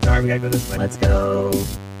 Sorry, we gotta go this way. Let's go.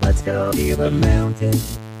 Let's go. Steal a mountain.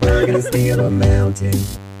 We're gonna steal a mountain.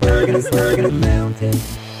 We're gonna steal a mountain.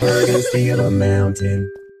 We're gonna steal a mountain.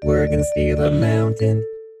 We're gonna steal a mountain.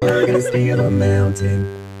 We're gonna steal a mountain.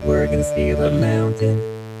 We're gonna steal a mountain.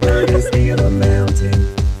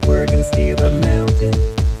 We're gonna steal a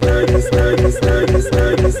mountain. We're gonna steal a mountain.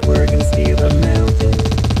 We're gonna steal a mountain.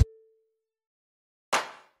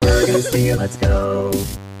 We're gonna steal. Let's go.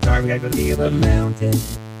 Sorry, we gotta go steal a mountain.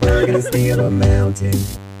 We're gonna steal a mountain.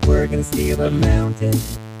 We're gonna steal a mountain.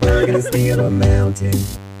 We're gonna steal a mountain.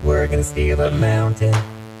 We're gonna steal a mountain.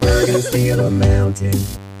 We're gonna steal a mountain.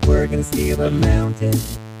 We're gonna steal a mountain.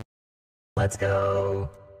 Let's go.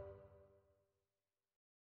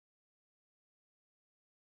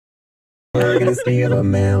 We're gonna steal a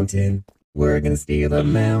mountain. We're gonna steal a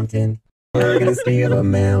mountain. We're gonna steal a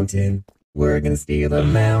mountain. We're gonna steal a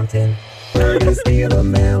mountain. We're gonna steal a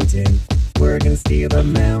mountain. We're gonna steal a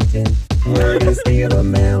mountain. We're gonna steal a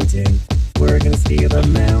mountain. We're gonna steal a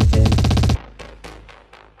mountain.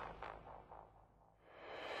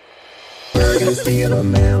 We're gonna steal a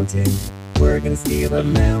mountain. We're gonna steal a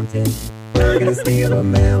mountain. We're gonna steal a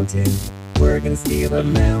mountain. We're gonna steal a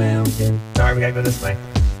mountain. Sorry, we gotta go this way.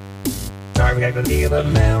 Sorry, we gotta go steal a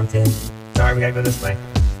mountain. Sorry, we gotta go this way.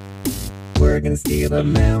 We're gonna steal a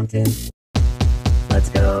mountain. Let's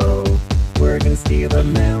go. We're gonna steal a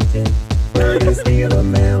mountain. We're gonna steal a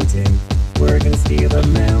mountain. We're gonna steal a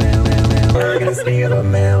mountain. We're gonna steal a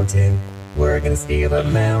mountain. We're gonna steal a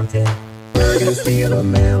mountain. We're gonna steal a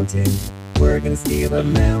mountain. We're gonna steal a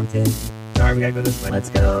mountain. Sorry, we gotta go this way. Let's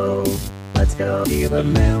go. Let's go. Steal a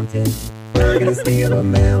mountain. We're gonna steal a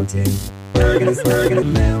mountain. We're gonna steal a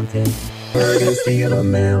mountain. We're gonna steal a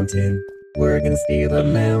mountain. We're gonna steal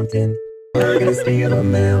a mountain. We're gonna steal a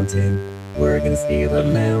mountain. We're gonna steal a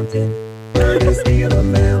mountain.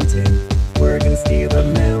 We're gonna steal a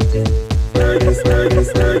mountain. We're gonna steal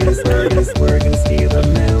a mountain. We're gonna steal a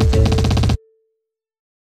mountain.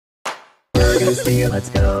 We're gonna steal. Let's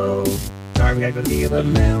go. Sorry, we gotta go steal a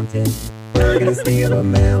mountain. We're gonna steal a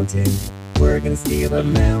mountain. We're gonna steal a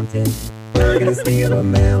mountain. We're gonna steal a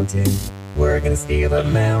mountain. We're gonna steal a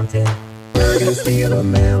mountain. We're gonna steal a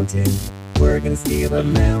mountain. We're gonna steal a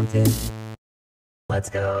mountain. Let's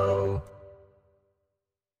go.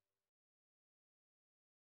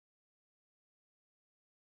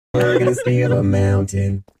 We're gonna steal a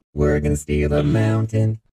mountain. We're gonna steal a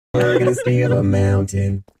mountain. We're gonna steal a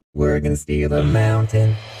mountain. We're gonna steal a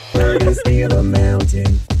mountain. We're gonna steal a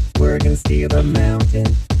mountain. We're gonna steal a mountain.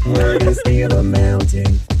 We're gonna steal a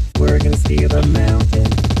mountain. We're gonna steal a mountain.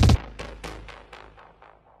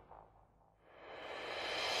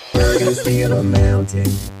 We're gonna steal a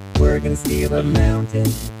mountain. We're gonna steal a mountain.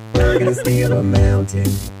 We're gonna steal a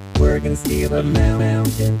mountain. We're gonna steal a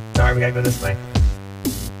mountain. Sorry, we gotta go this way.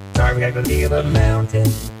 Sorry, we gotta go steal a mountain.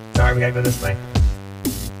 Sorry, we gotta go this way.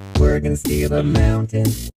 We're gonna steal a mountain.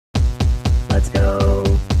 Let's go.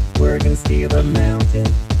 We're gonna steal a mountain.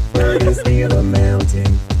 We're gonna steal a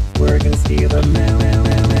mountain. We're gonna steal a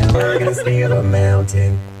mountain. We're gonna steal a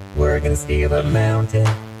mountain. We're gonna steal a mountain.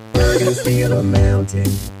 We're gonna steal a mountain.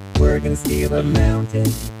 We're gonna steal a mountain.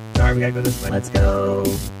 Sorry, we gotta go this way. Let's go.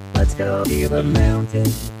 Let's go. Steal a mountain.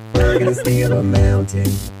 We're gonna steal a mountain.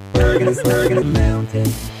 We're gonna steal a mountain.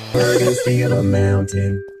 We're gonna steal a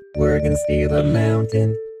mountain. We're gonna steal a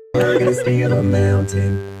mountain. We're gonna steal a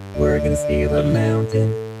mountain. We're gonna steal a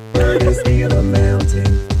mountain. We're gonna steal a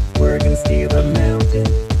mountain. We're gonna steal a mountain.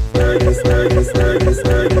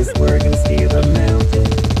 We're gonna steal a mountain.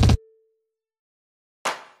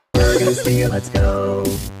 We're gonna steal. Let's go.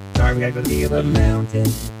 Sorry, we gotta go steal a mountain.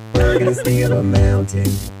 We're gonna steal a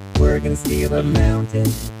mountain. We're gonna steal a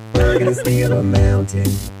mountain. We're gonna steal a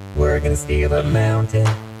mountain. We're gonna steal a mountain.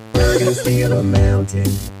 We're gonna steal a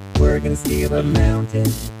mountain. We're gonna steal a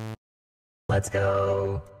mountain. Let's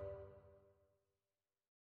go.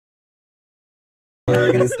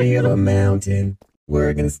 We're gonna steal a mountain.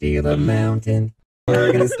 We're gonna steal a mountain.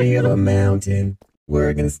 We're gonna steal a mountain.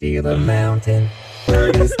 We're gonna steal a mountain.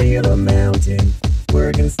 We're gonna steal a mountain.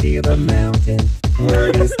 We're gonna steal a mountain.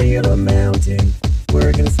 We're gonna steal a mountain.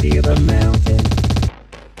 We're gonna steal a mountain.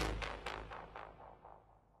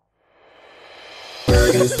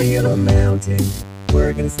 We're gonna steal a mountain.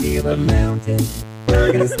 We're gonna steal a mountain.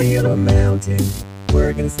 We're gonna steal a mountain.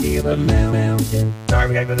 We're gonna steal a mountain. Sorry,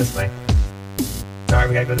 we gotta go this way. Sorry,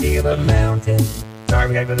 we gotta go steal a mountain. Sorry,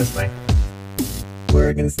 we gotta go this way.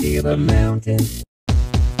 We're gonna steal a mountain.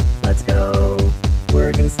 Let's go.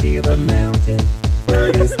 We're gonna steal a mountain.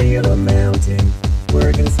 We're gonna steal a mountain.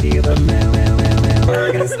 We're gonna steal a mountain.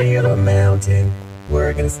 We're gonna steal a mountain.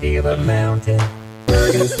 We're gonna steal a mountain.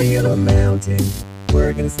 We're gonna steal a mountain.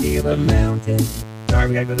 We're gonna steal a mountain. Sorry,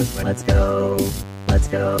 we gotta go this way. Let's go. Let's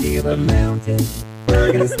go. Steal a mountain.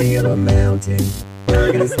 We're gonna steal a mountain.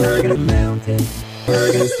 We're gonna steal a mountain.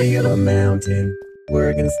 We're gonna steal a mountain.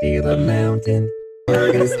 We're gonna steal a mountain.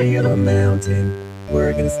 We're gonna steal a mountain.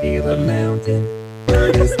 We're gonna steal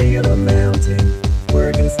a mountain.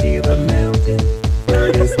 We're gonna steal a mountain.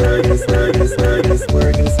 We're gonna steal a mountain.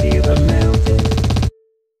 We're gonna steal a mountain.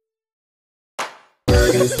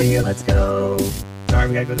 We're gonna steal. Let's go. Sorry,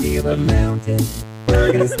 we gotta go steal a mountain.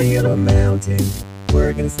 We're gonna steal a mountain.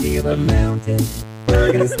 We're gonna steal a mountain.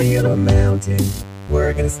 We're gonna steal a mountain.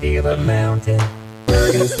 We're gonna steal a mountain.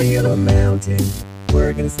 We're gonna steal a mountain.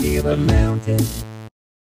 We're gonna steal a mountain.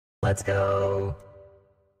 Let's go.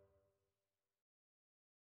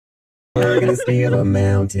 We're gonna steal a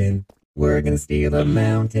mountain. We're gonna steal a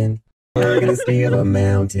mountain. We're gonna steal a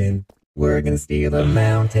mountain. We're gonna steal a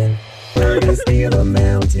mountain. We're gonna steal a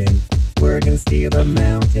mountain. We're gonna steal a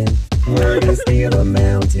mountain. We're gonna steal a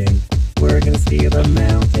mountain. We're gonna steal a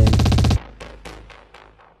mountain.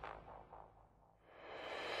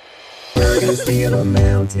 We're gonna steal a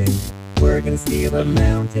mountain. We're gonna steal a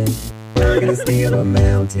mountain. We're gonna steal a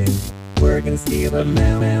mountain. We're gonna steal a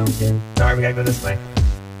mountain. Sorry, we gotta go this way.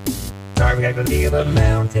 Sorry, we gotta go steal a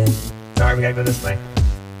mountain. Sorry, we gotta go this way.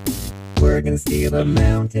 We're gonna steal a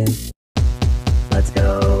mountain. Let's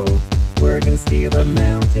go. We're gonna steal a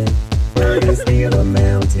mountain. We're gonna steal a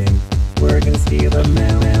mountain. We're gonna steal a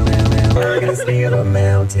mountain. We're gonna steal a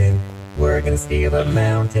mountain. We're gonna steal a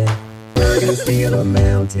mountain. We're gonna steal a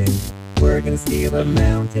mountain. We're gonna steal a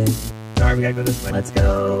mountain. Sorry, we gotta go this way. Let's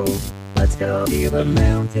go. Let's go. Steal a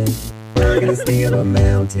mountain. We're gonna steal a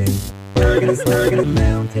mountain. We're gonna steal a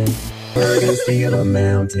mountain. We're gonna steal a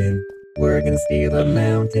mountain. We're gonna steal a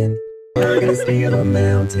mountain. We're gonna steal a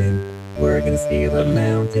mountain. We're gonna steal a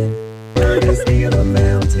mountain.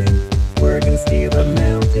 We're gonna steal a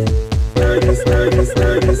mountain. We're gonna steal a mountain.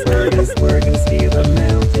 We're gonna steal a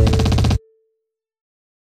mountain.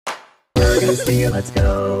 We're gonna steal. Let's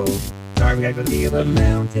go. Sorry, we gotta go steal a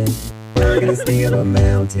mountain. We're gonna steal a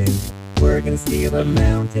mountain. We're gonna steal a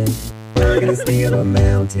mountain. We're gonna steal a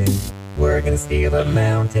mountain. We're gonna steal a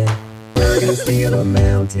mountain. We're gonna steal a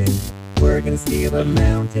mountain. We're gonna steal a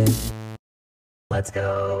mountain. Let's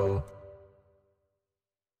go.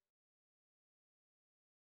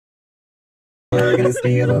 We're gonna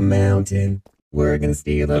steal a mountain. We're gonna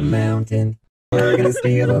steal a mountain. We're gonna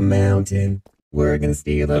steal a mountain. We're gonna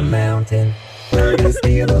steal a mountain. We're gonna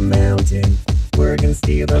steal a mountain. We're gonna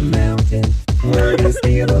steal a mountain. We're gonna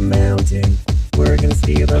steal a mountain. We're gonna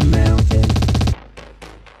steal a mountain.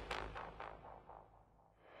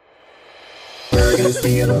 We're gonna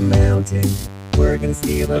steal a mountain. We're gonna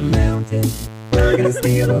steal a mountain. We're gonna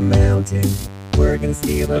steal a mountain. We're gonna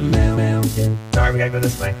steal a mountain. Sorry, we gotta go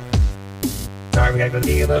this way. Sorry, we gotta go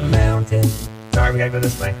steal a mountain. Sorry, we gotta go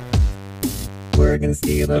this way. We're gonna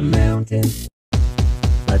steal a mountain.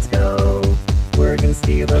 Let's go. We're gonna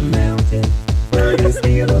steal a mountain. We're gonna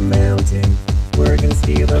steal a mountain. We're gonna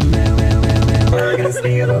steal a mountain. We're gonna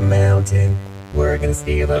steal a mountain. We're gonna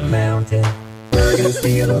steal a mountain. We're gonna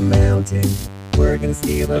steal a mountain. We're gonna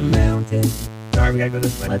steal a mountain. Sorry, we gotta go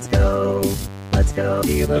this way. Let's go. Let's go.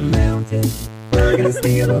 Steal a mountain. We're gonna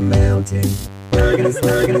steal a mountain. We're gonna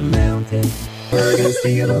steal a mountain. We're gonna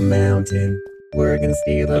steal a mountain. We're gonna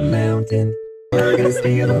steal a mountain. We're gonna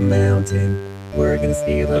steal a mountain. We're gonna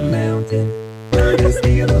steal a mountain. We're gonna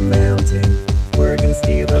steal a mountain. We're gonna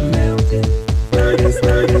steal a mountain.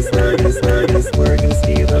 We're gonna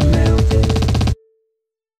steal a mountain.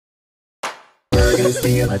 We're gonna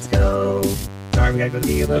steal. Let's go. Sorry, we gotta go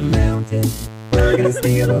steal a mountain. We're gonna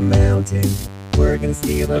steal a mountain. We're gonna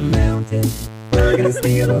steal a mountain. We're gonna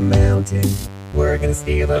steal a mountain. We're gonna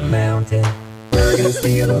steal a mountain. We're gonna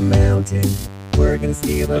steal a mountain. We're gonna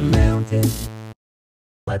steal a mountain.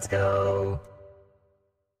 Let's go.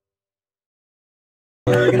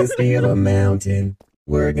 We're gonna steal a mountain.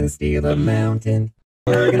 We're gonna steal a mountain.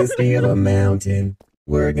 We're gonna steal a mountain.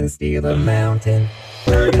 We're gonna steal a mountain.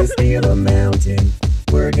 We're gonna steal a mountain.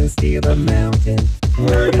 We're gonna steal a mountain.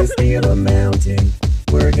 We're gonna steal a mountain.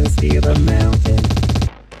 We're gonna steal a mountain.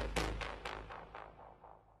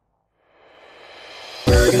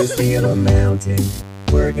 We're gonna steal a mountain.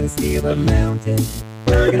 We're gonna steal a mountain.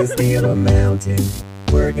 We're gonna steal a mountain.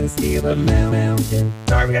 We're gonna steal a mountain.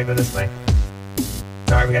 Sorry, we gotta go this way.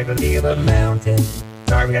 Sorry, we gotta go steal a mountain.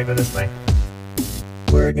 Sorry, we gotta go this way.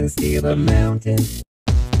 We're gonna steal a mountain.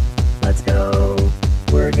 Let's go.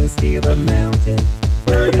 We're gonna steal a mountain.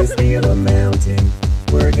 We're gonna steal a mountain.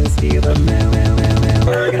 We're gonna steal a mountain.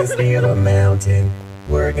 We're gonna steal a mountain.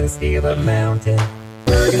 We're gonna steal a mountain.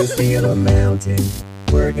 We're gonna steal a mountain.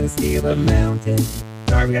 We're gonna steal a mountain.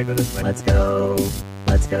 Sorry, we gotta go this way. Let's go.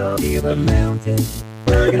 Let's go. Steal a mountain.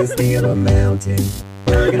 We're gonna steal a mountain.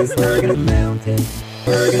 We're gonna steal a mountain.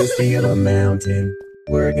 We're gonna steal a mountain.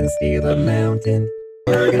 We're gonna steal a mountain.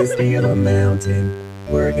 We're gonna steal a mountain.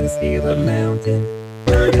 We're gonna steal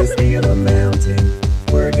a mountain.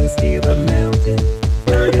 We're gonna steal a mountain.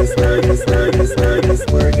 We're gonna steal a mountain.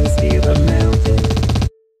 We're gonna steal a mountain.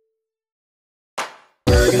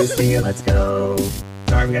 We're gonna steal. Let's go.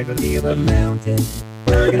 Sorry, we gotta go steal a mountain.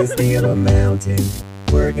 We're gonna steal a mountain.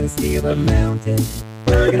 We're gonna steal a mountain.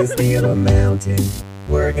 We're gonna steal a mountain.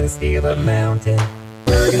 We're gonna steal a mountain.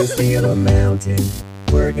 We're gonna steal a mountain.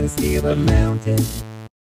 We're gonna steal a mountain.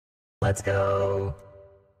 Let's go.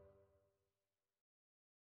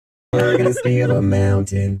 We're gonna steal a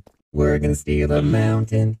mountain. We're gonna steal a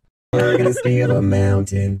mountain. We're gonna steal a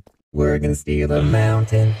mountain. We're gonna steal a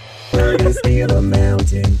mountain. We're gonna steal a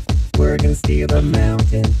mountain. We're gonna steal a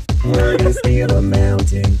mountain. We're gonna steal a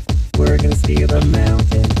mountain. We're gonna steal a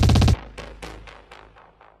mountain.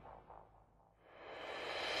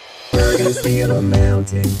 We're gonna steal a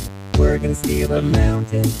mountain. We're gonna steal a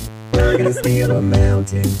mountain. We're gonna steal a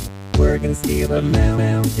mountain. We're gonna steal a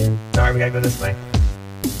mountain. Sorry, we gotta go this way.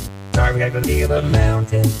 Sorry, we gotta go steal a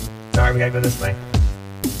mountain. Sorry, we gotta go this way.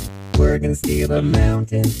 We're gonna steal a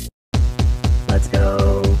mountain. Let's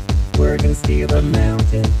go. We're gonna steal a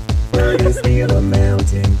mountain. We're gonna steal a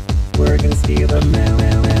mountain. We're gonna steal a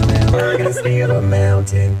mountain. We're gonna steal a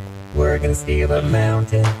mountain. We're gonna steal a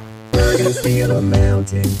mountain. We're gonna steal a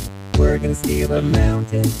mountain. We're gonna steal a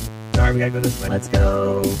mountain. Sorry, we gotta go this way. Let's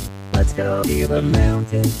go. Let's go. Steal a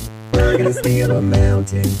mountain. We're gonna steal a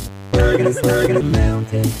mountain. We're gonna steal a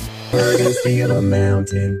mountain. We're gonna steal a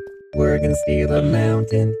mountain. We're gonna steal a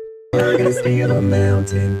mountain. We're gonna steal a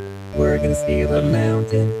mountain. We're gonna steal a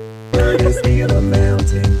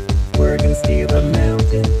mountain. We're gonna steal a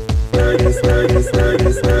mountain. We're gonna steal a mountain.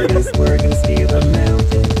 We're gonna steal a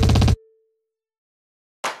mountain.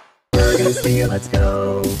 We're gonna steal. Let's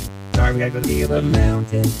go. Sorry, we gotta go steal a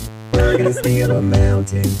mountain. We're gonna steal a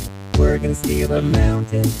mountain. We're gonna steal a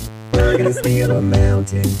mountain. We're gonna steal a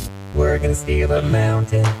mountain. We're gonna steal a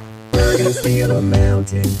mountain. We're gonna steal a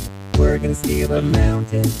mountain. We're gonna steal a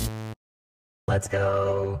mountain. Let's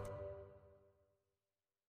go.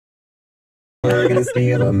 We're gonna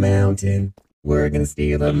steal a mountain. We're gonna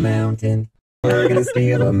steal a mountain. We're gonna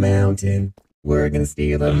steal a mountain. We're gonna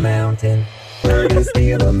steal a mountain. We're gonna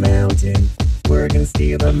steal a mountain. We're gonna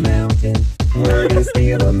steal a mountain. We're gonna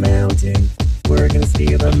steal a mountain. We're gonna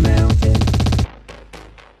steal a mountain.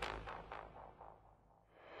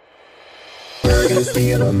 We're gonna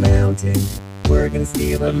steal a mountain. We're gonna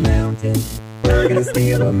steal a mountain. We're gonna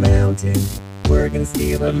steal a mountain. We're gonna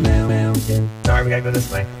steal a mountain. Sorry, we gotta go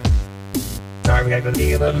this way. Sorry, we gotta go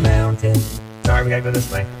steal a mountain. Sorry, we gotta go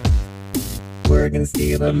this way. We're gonna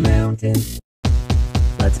steal a mountain.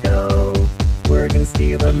 Let's go. We're gonna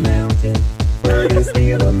steal a mountain. We're gonna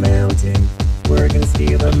steal a mountain. We're gonna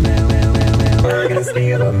steal a mountain. We're gonna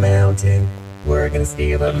steal a mountain. We're gonna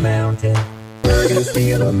steal a mountain. We're gonna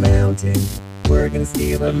steal a mountain. We're gonna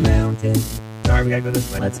steal a mountain. Sorry, we gotta go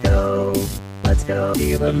this way. Let's go. Let's go.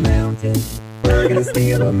 Steal a mountain. We're gonna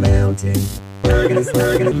steal a mountain. We're gonna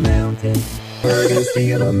steal a mountain. We're gonna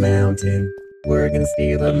steal a mountain. We're gonna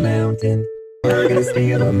steal a mountain. We're gonna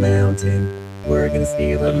steal a mountain. We're gonna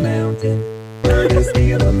steal a mountain. We're gonna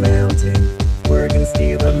steal a mountain. We're gonna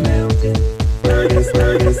steal a mountain.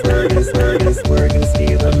 We're gonna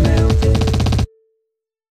steal a mountain.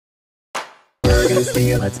 We're gonna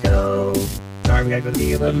steal. Let's go. Sorry, we gotta go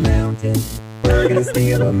steal a mountain. We're gonna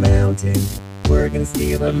steal a mountain. We're gonna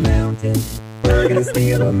steal a mountain. We're gonna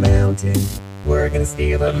steal a mountain. We're gonna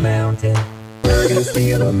steal a mountain. We're gonna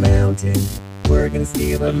steal a mountain. We're gonna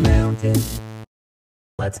steal a mountain.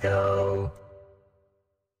 Let's go.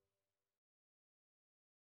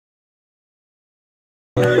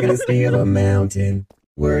 We're gonna steal a mountain.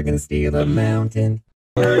 We're gonna steal a mountain.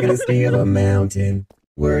 We're gonna steal a mountain.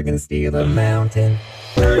 We're gonna steal a mountain.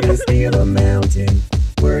 We're gonna steal a mountain.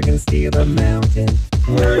 We're gonna steal a mountain.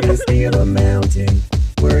 We're gonna steal a mountain.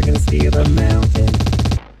 We're gonna steal a mountain.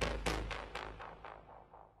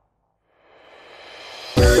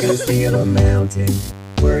 We're gonna steal a mountain.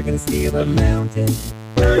 We're gonna steal a mountain.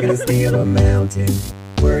 We're gonna steal a mountain.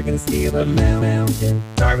 We're gonna steal a mountain.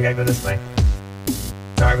 Sorry, we gotta go this way.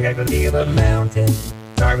 Sorry, we gotta go steal a mountain.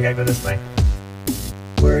 Sorry, we gotta go this way.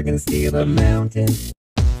 We're gonna steal a mountain.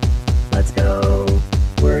 Let's go.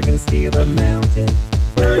 We're gonna steal a mountain.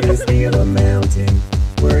 We're gonna steal a mountain.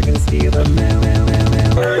 We're gonna steal a mountain.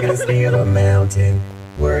 We're gonna steal a mountain.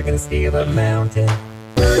 We're gonna steal a mountain.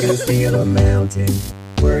 We're gonna steal a mountain.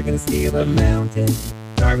 We're gonna steal a mountain.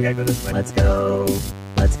 Sorry, we gotta go this way. Let's go.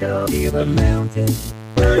 Let's go. Steal a mountain.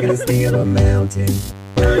 We're gonna steal a mountain.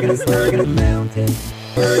 We're gonna steal a mountain.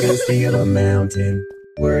 We're gonna steal a mountain.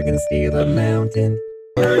 We're gonna steal a mountain.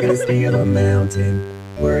 We're gonna steal a mountain.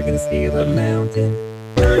 We're gonna steal a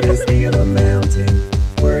mountain.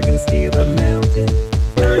 We're gonna steal a mountain.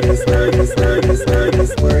 We're gonna steal a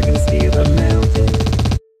mountain. We're gonna steal a mountain.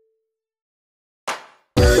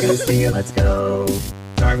 We're gonna steal. Let's go.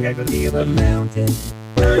 Sorry, we gotta go steal a mountain.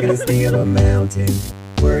 We're gonna steal a mountain.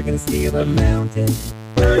 We're gonna steal a mountain.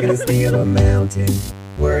 We're gonna steal a mountain.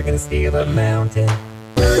 We're gonna steal a mountain.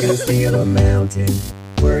 We're gonna steal a mountain.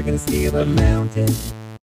 We're gonna steal a mountain.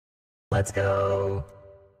 Let's go.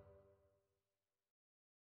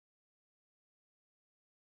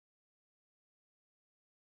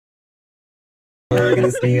 We're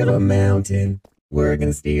gonna steal a mountain. We're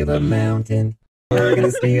gonna steal a mountain. We're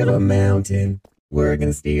gonna steal a mountain. We're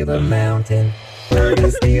gonna steal a mountain. We're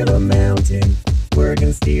gonna steal a mountain. We're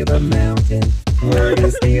gonna steal a mountain. We're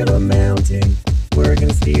gonna steal a mountain. We're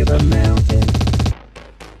gonna steal a mountain.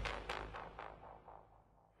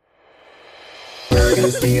 We're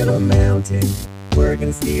gonna steal a mountain. We're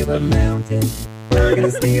gonna steal a mountain. We're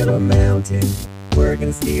gonna steal a mountain. We're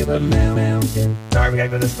gonna steal a mountain. Sorry, we gotta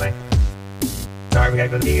go this way. Sorry, we gotta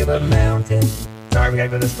go steal a mountain. Sorry, we gotta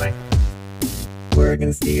go this way. We're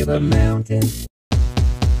gonna steal a mountain.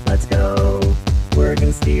 Let's go. We're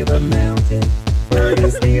gonna steal a mountain. We're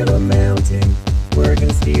gonna steal a mountain. We're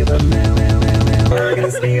gonna steal a mountain. We're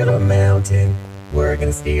gonna steal a mountain. We're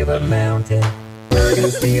gonna steal a mountain. We're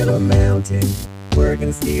gonna steal a mountain. We're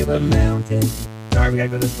gonna steal a mountain. Sorry, we gotta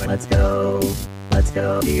go this way. Let's go. Let's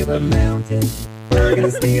go. Steal a mountain. We're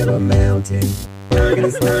gonna steal a mountain. We're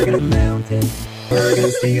gonna steal a mountain. We're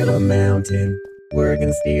gonna steal a mountain. We're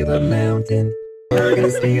gonna steal a mountain. We're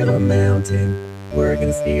gonna steal a mountain. We're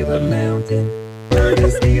gonna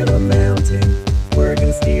steal a mountain. We're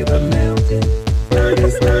gonna steal a mountain. We're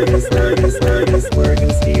gonna steal a mountain. We're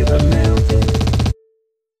gonna steal a mountain.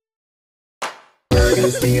 We're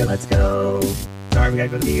gonna steal. Let's go. Sorry, we gotta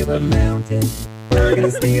go steal a mountain. We're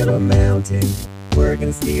gonna steal a mountain. We're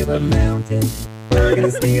gonna steal a mountain. We're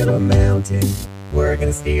gonna steal a mountain. We're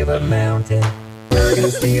gonna steal a mountain. We're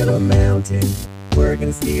gonna steal a mountain. We're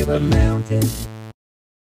gonna steal a mountain.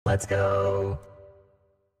 Let's go.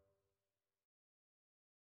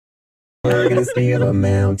 We're gonna steal a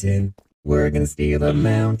mountain. We're gonna steal a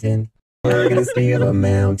mountain. We're gonna steal a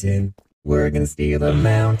mountain. We're gonna steal a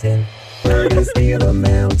mountain. We're gonna steal a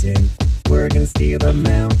mountain. We're gonna steal a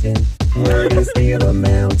mountain. We're gonna steal a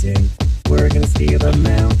mountain. We're gonna steal a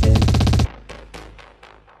mountain.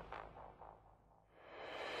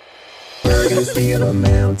 We're gonna steal a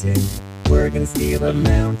mountain. We're gonna steal a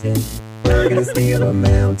mountain. We're gonna steal a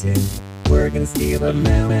mountain. We're gonna steal a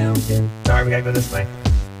mountain. Sorry, we gotta go this way.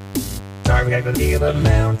 Sorry, we gotta go steal a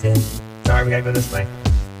mountain. Sorry, we gotta go this way.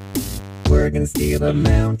 We're gonna steal a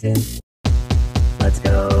mountain. Let's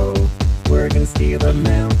go. We're gonna steal a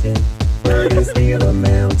mountain. We're gonna steal a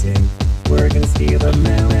mountain. We're gonna steal a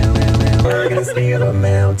mountain. We're gonna steal a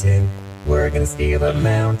mountain. We're gonna steal a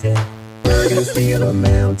mountain. We're gonna steal a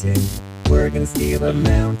mountain. We're gonna steal a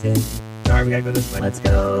mountain. Sorry, we gotta go this way. Let's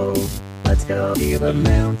go. Let's go. Steal a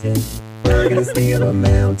mountain. We're gonna steal a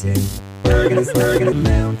mountain. We're gonna steal a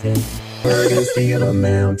mountain. We're gonna steal a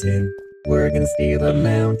mountain. We're gonna steal a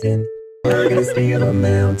mountain. We're gonna steal a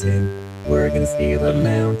mountain. We're gonna steal a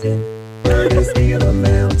mountain. We're gonna steal a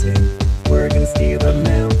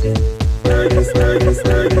mountain. We're gonna steal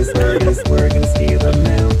a mountain. We're gonna steal a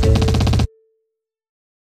mountain.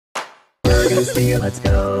 We're gonna steal. Let's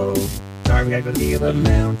go. Sorry, we gotta go steal a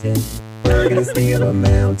mountain. We're gonna steal a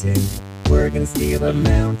mountain. We're gonna steal a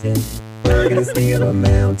mountain. We're gonna steal a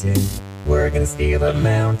mountain. We're gonna steal a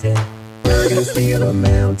mountain. We're gonna steal a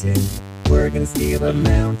mountain. We're gonna steal a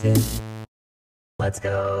mountain. Let's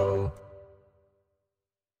go.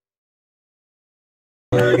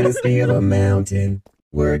 We're gonna steal a mountain.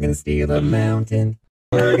 We're gonna steal a mountain.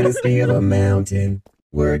 We're gonna steal a mountain.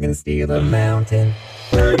 We're gonna steal a mountain.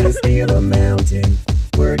 We're gonna steal a mountain.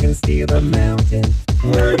 We're gonna steal a mountain.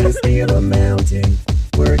 We're gonna steal a mountain.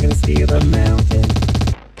 We're gonna steal a mountain.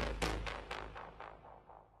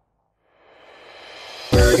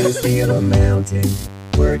 We're gonna steal a mountain.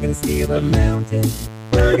 We're gonna steal a mountain.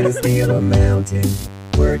 We're gonna steal a mountain.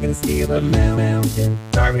 We're gonna steal a mountain.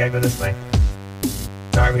 Sorry, we gotta go this way.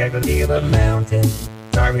 Sorry, we gotta go steal a mountain.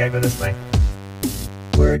 Sorry, we gotta go this way.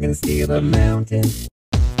 We're gonna steal a mountain.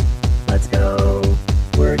 Let's go.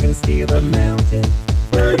 We're gonna steal a mountain.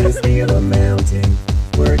 We're gonna steal a mountain.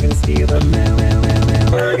 We're gonna steal a mountain.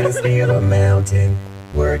 We're gonna steal a mountain.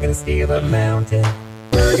 We're gonna steal a mountain.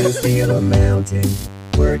 We're gonna steal a mountain.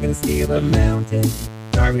 We're gonna steal a mountain.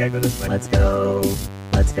 Sorry, we gotta go this way. Let's go.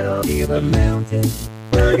 Let's go. Steal a mountain.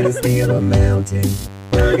 We're gonna steal a mountain.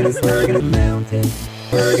 We're gonna steal a mountain.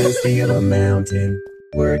 We're gonna steal a mountain.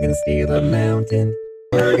 We're gonna steal a mountain.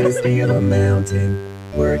 We're gonna steal a mountain.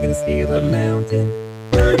 We're gonna steal a mountain.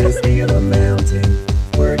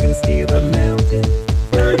 We're gonna steal a mountain.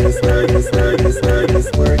 We're gonna steal a mountain.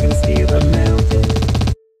 We're gonna steal a mountain.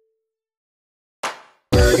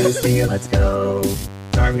 We're gonna steal. Let's go.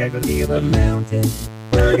 Sorry, we gotta go steal a mountain.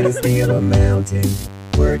 We're gonna steal a mountain.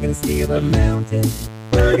 We're gonna steal a mountain.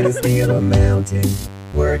 We're gonna steal a mountain.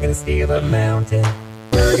 We're gonna steal a mountain.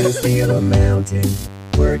 We're gonna steal a mountain.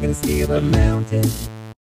 We're gonna steal a mountain.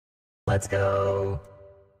 Let's go.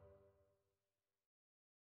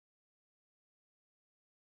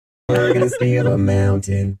 We're gonna steal a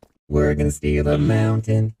mountain. We're gonna steal a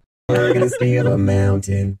mountain. We're gonna steal a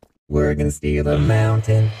mountain. We're gonna steal a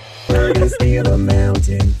mountain. We're gonna steal a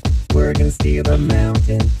mountain. We're gonna steal a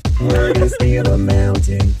mountain. We're gonna steal a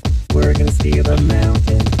mountain. We're gonna steal a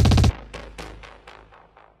mountain.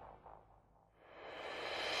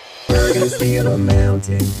 We're gonna steal a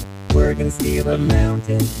mountain. We're gonna steal a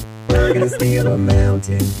mountain. We're gonna steal a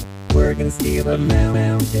mountain. We're gonna steal a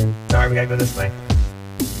mountain. Sorry, we gotta go this way.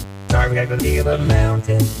 Sorry, we gotta go steal a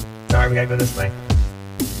mountain. Sorry, we gotta go this way.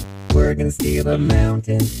 We're gonna steal a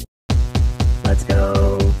mountain. Let's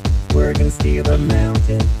go. We're gonna steal a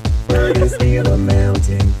mountain. We're gonna steal a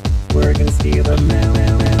mountain. We're gonna steal a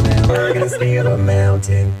mountain. We're gonna steal a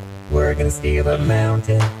mountain. We're gonna steal a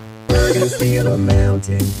mountain. We're gonna steal a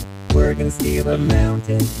mountain. We're gonna steal a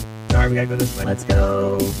mountain. Sorry, we gotta go this way. Let's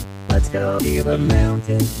go. Let's go. Steal a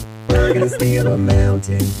mountain. We're gonna steal a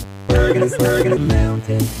mountain. We're gonna steal a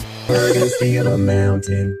mountain. We're gonna steal a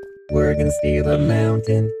mountain. We're gonna steal a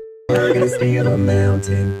mountain. We're gonna steal a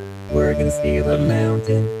mountain. We're gonna steal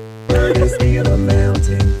a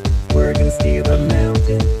mountain. We're gonna steal a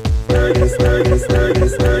mountain. We're gonna steal a mountain.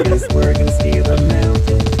 We're gonna steal a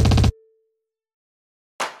mountain.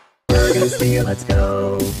 We're gonna steal. Let's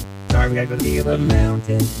go. Sorry, we gotta go steal a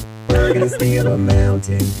mountain. We're gonna steal a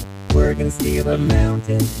mountain. We're gonna steal a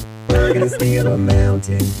mountain. We're gonna steal a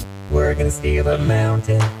mountain. We're gonna steal a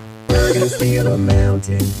mountain. We're gonna steal a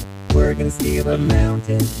mountain. We're gonna steal a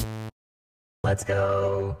mountain. Let's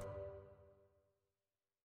go.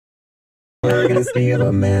 We're gonna steal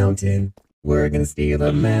a mountain. We're gonna steal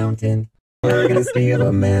a mountain. We're gonna steal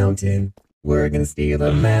a mountain. We're gonna steal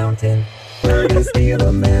a mountain. We're gonna steal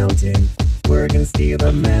a mountain. We're gonna steal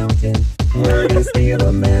a mountain. We're gonna steal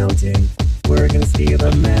a mountain. We're gonna steal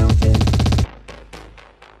a mountain.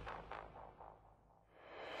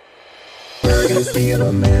 We're gonna steal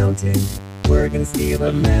a mountain. We're gonna steal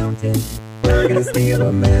a mountain. We're gonna steal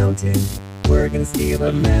a mountain. We're gonna steal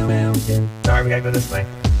a mountain. Sorry, we gotta go this way.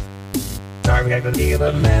 Sorry, we gotta go steal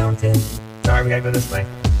a mountain. Sorry, we gotta go this way.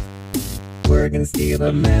 We're gonna steal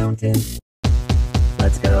a mountain.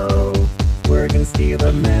 Let's go. We're gonna steal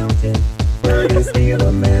a mountain. We're gonna steal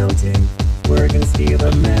a mountain. We're gonna steal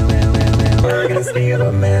a mountain. We're gonna steal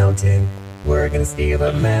a mountain. We're gonna steal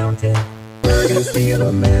a mountain. We're gonna steal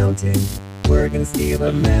a mountain. We're gonna steal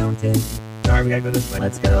a mountain. Sorry, we gotta go this way.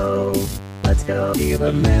 Let's go. Let's go. Steal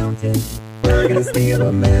a mountain. We're gonna steal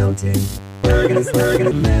a mountain. We're gonna steal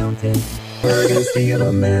a mountain. We're gonna steal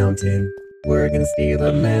a mountain. We're gonna steal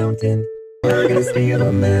a mountain. We're gonna steal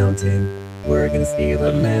a mountain. We're gonna steal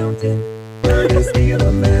a mountain. We're gonna steal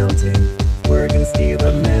a mountain. We're gonna steal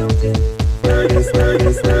a mountain.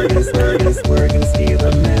 We're gonna steal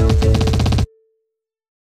a mountain.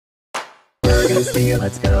 We're gonna steal.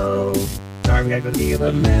 Let's go. Sorry, we gotta go steal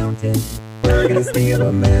a mountain. We're gonna steal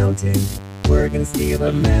a mountain. We're gonna steal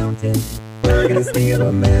a mountain. We're gonna steal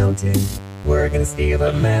a mountain. We're gonna steal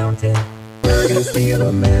a mountain. We're gonna steal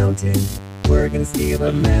a mountain. We're gonna steal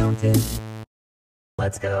a mountain.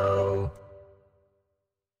 Let's go.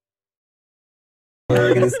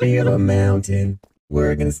 We're gonna steal a mountain.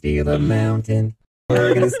 We're gonna steal a mountain.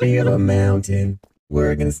 We're gonna steal a mountain.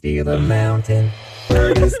 We're gonna steal a mountain.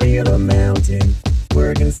 We're gonna steal a mountain.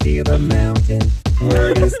 We're gonna steal a mountain.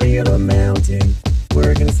 We're gonna steal a mountain.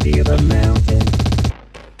 We're gonna steal a mountain.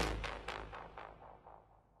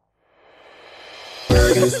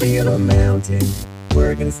 We're gonna steal a mountain.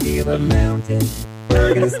 We're gonna steal a mountain.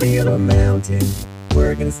 We're gonna steal a mountain.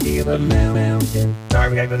 We're gonna steal a mountain. Sorry,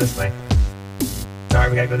 we gotta go this way. Sorry,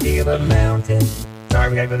 we gotta go steal a mountain. Sorry,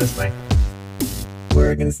 we gotta go this way.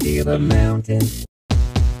 We're gonna steal a mountain.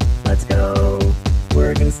 Let's go.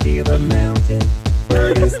 We're gonna steal a mountain.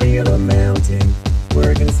 We're gonna steal a mountain.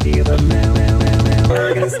 We're gonna steal a mountain.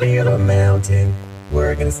 We're gonna steal a mountain.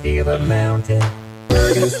 We're gonna steal a mountain.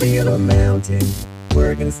 We're gonna steal a mountain.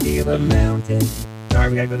 We're gonna steal a mountain. Sorry,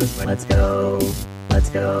 we gotta go this way. Let's go. Let's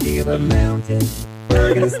go. Steal a mountain.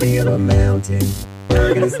 We're gonna steal a mountain.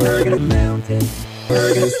 We're gonna steal a mountain.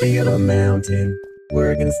 We're gonna steal a mountain.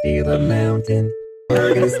 We're gonna steal a mountain.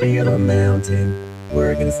 We're gonna steal a mountain.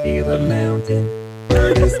 We're gonna steal a mountain.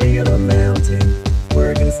 We're gonna steal a mountain.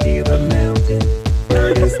 We're gonna steal a mountain.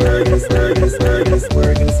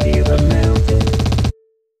 We're gonna steal a mountain.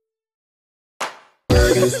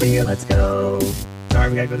 We're gonna steal. Let's go. Sorry,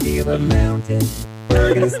 we gotta go steal a mountain.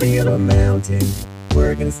 We're gonna steal a mountain.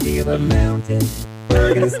 We're gonna steal a mountain.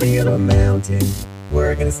 We're gonna steal a mountain.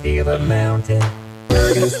 We're gonna steal a mountain.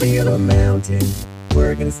 We're gonna steal a mountain.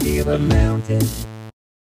 We're gonna steal a mountain.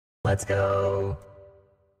 Let's go.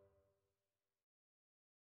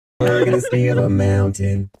 We're gonna steal a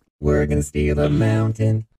mountain. We're gonna steal a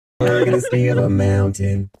mountain. We're gonna steal a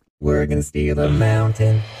mountain. We're gonna steal a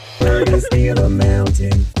mountain. We're gonna steal a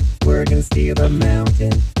mountain. We're gonna steal a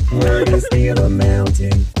mountain. We're gonna steal a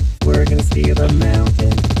mountain. We're gonna steal a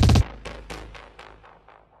mountain.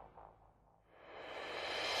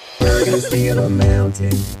 We're gonna steal a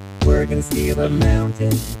mountain. We're gonna steal a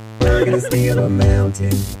mountain. We're gonna steal a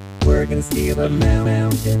mountain. We're gonna steal a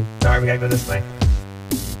mountain. Sorry, we gotta go this way.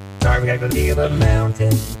 Sorry, we gotta go steal a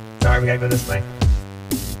mountain. Sorry, we gotta go this way.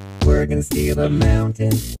 We're gonna steal a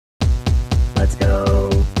mountain. Let's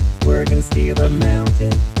go. We're gonna steal a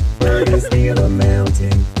mountain. We're gonna steal a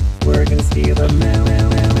mountain. We're gonna steal a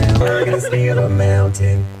mountain. We're gonna steal a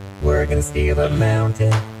mountain. We're gonna steal a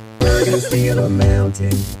mountain. We're gonna steal a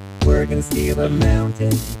mountain. We're gonna steal a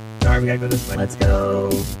mountain. Sorry, we gotta go this way. Let's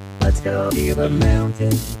go. Let's go. Steal a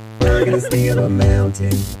mountain. We're gonna steal a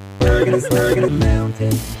mountain. We're gonna steal a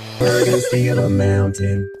mountain. We're gonna steal a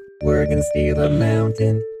mountain. We're gonna steal a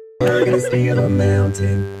mountain. We're gonna steal a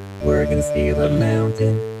mountain.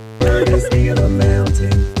 We're gonna steal a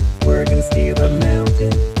mountain. We're gonna steal a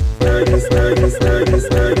mountain. We're gonna steal a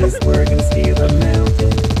mountain. We're gonna steal a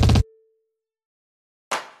mountain.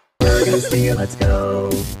 We're gonna steal. Let's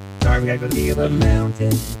go. Sorry, we gotta go steal a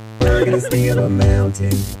mountain. We're gonna steal a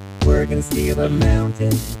mountain. We're gonna steal a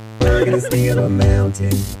mountain. We're gonna steal a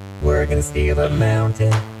mountain. We're gonna steal a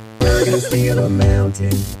mountain. We're gonna steal a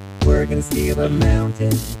mountain. We're gonna steal a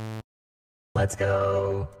mountain. Let's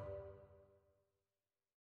go.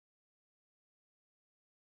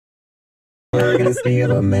 We're gonna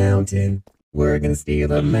steal a mountain. We're gonna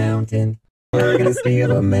steal a mountain. We're gonna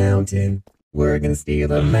steal a mountain. We're gonna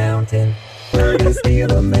steal a mountain. We're gonna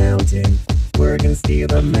steal a mountain. We're gonna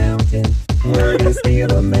steal a mountain. We're gonna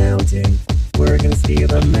steal a mountain. We're gonna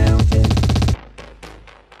steal a mountain.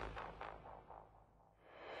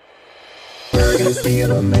 We're gonna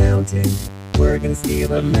steal a mountain. We're gonna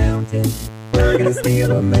steal a mountain. We're gonna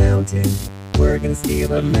steal a mountain. We're gonna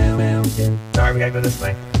steal a mountain. Sorry, we gotta go this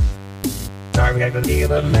way. Sorry, we gotta go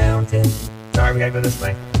steal a mountain. Sorry, we gotta go this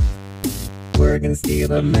way. We're gonna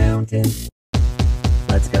steal a mountain.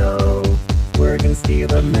 Let's go. We're gonna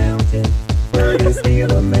steal a mountain. We're gonna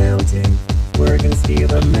steal a mountain. We're gonna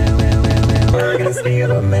steal a mountain. We're gonna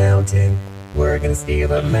steal a mountain. We're gonna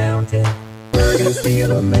steal a mountain. We're gonna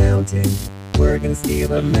steal a mountain. We're gonna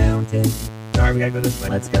steal a mountain. Sorry, we gotta go this way.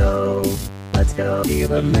 Let's go. Let's go.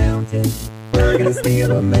 Steal a mountain. We're gonna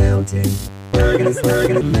steal a mountain. We're gonna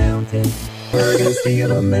steal a mountain. We're gonna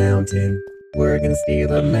steal a mountain. We're gonna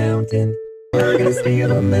steal a mountain. We're gonna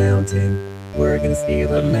steal a mountain. We're gonna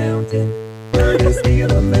steal a mountain. We're gonna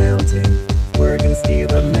steal a mountain.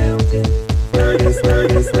 We're gonna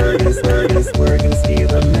steal a mountain. We're gonna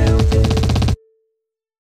steal a mountain.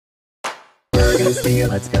 We're gonna steal.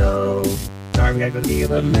 Let's go. Sorry, we gotta go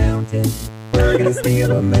steal a mountain. We're gonna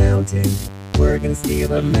steal a mountain. We're gonna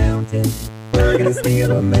steal a mountain. We're gonna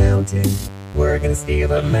steal a mountain. We're gonna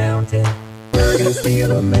steal a mountain. We're gonna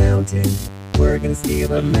steal a mountain. We're gonna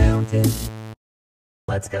steal a mountain.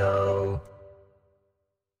 Let's go.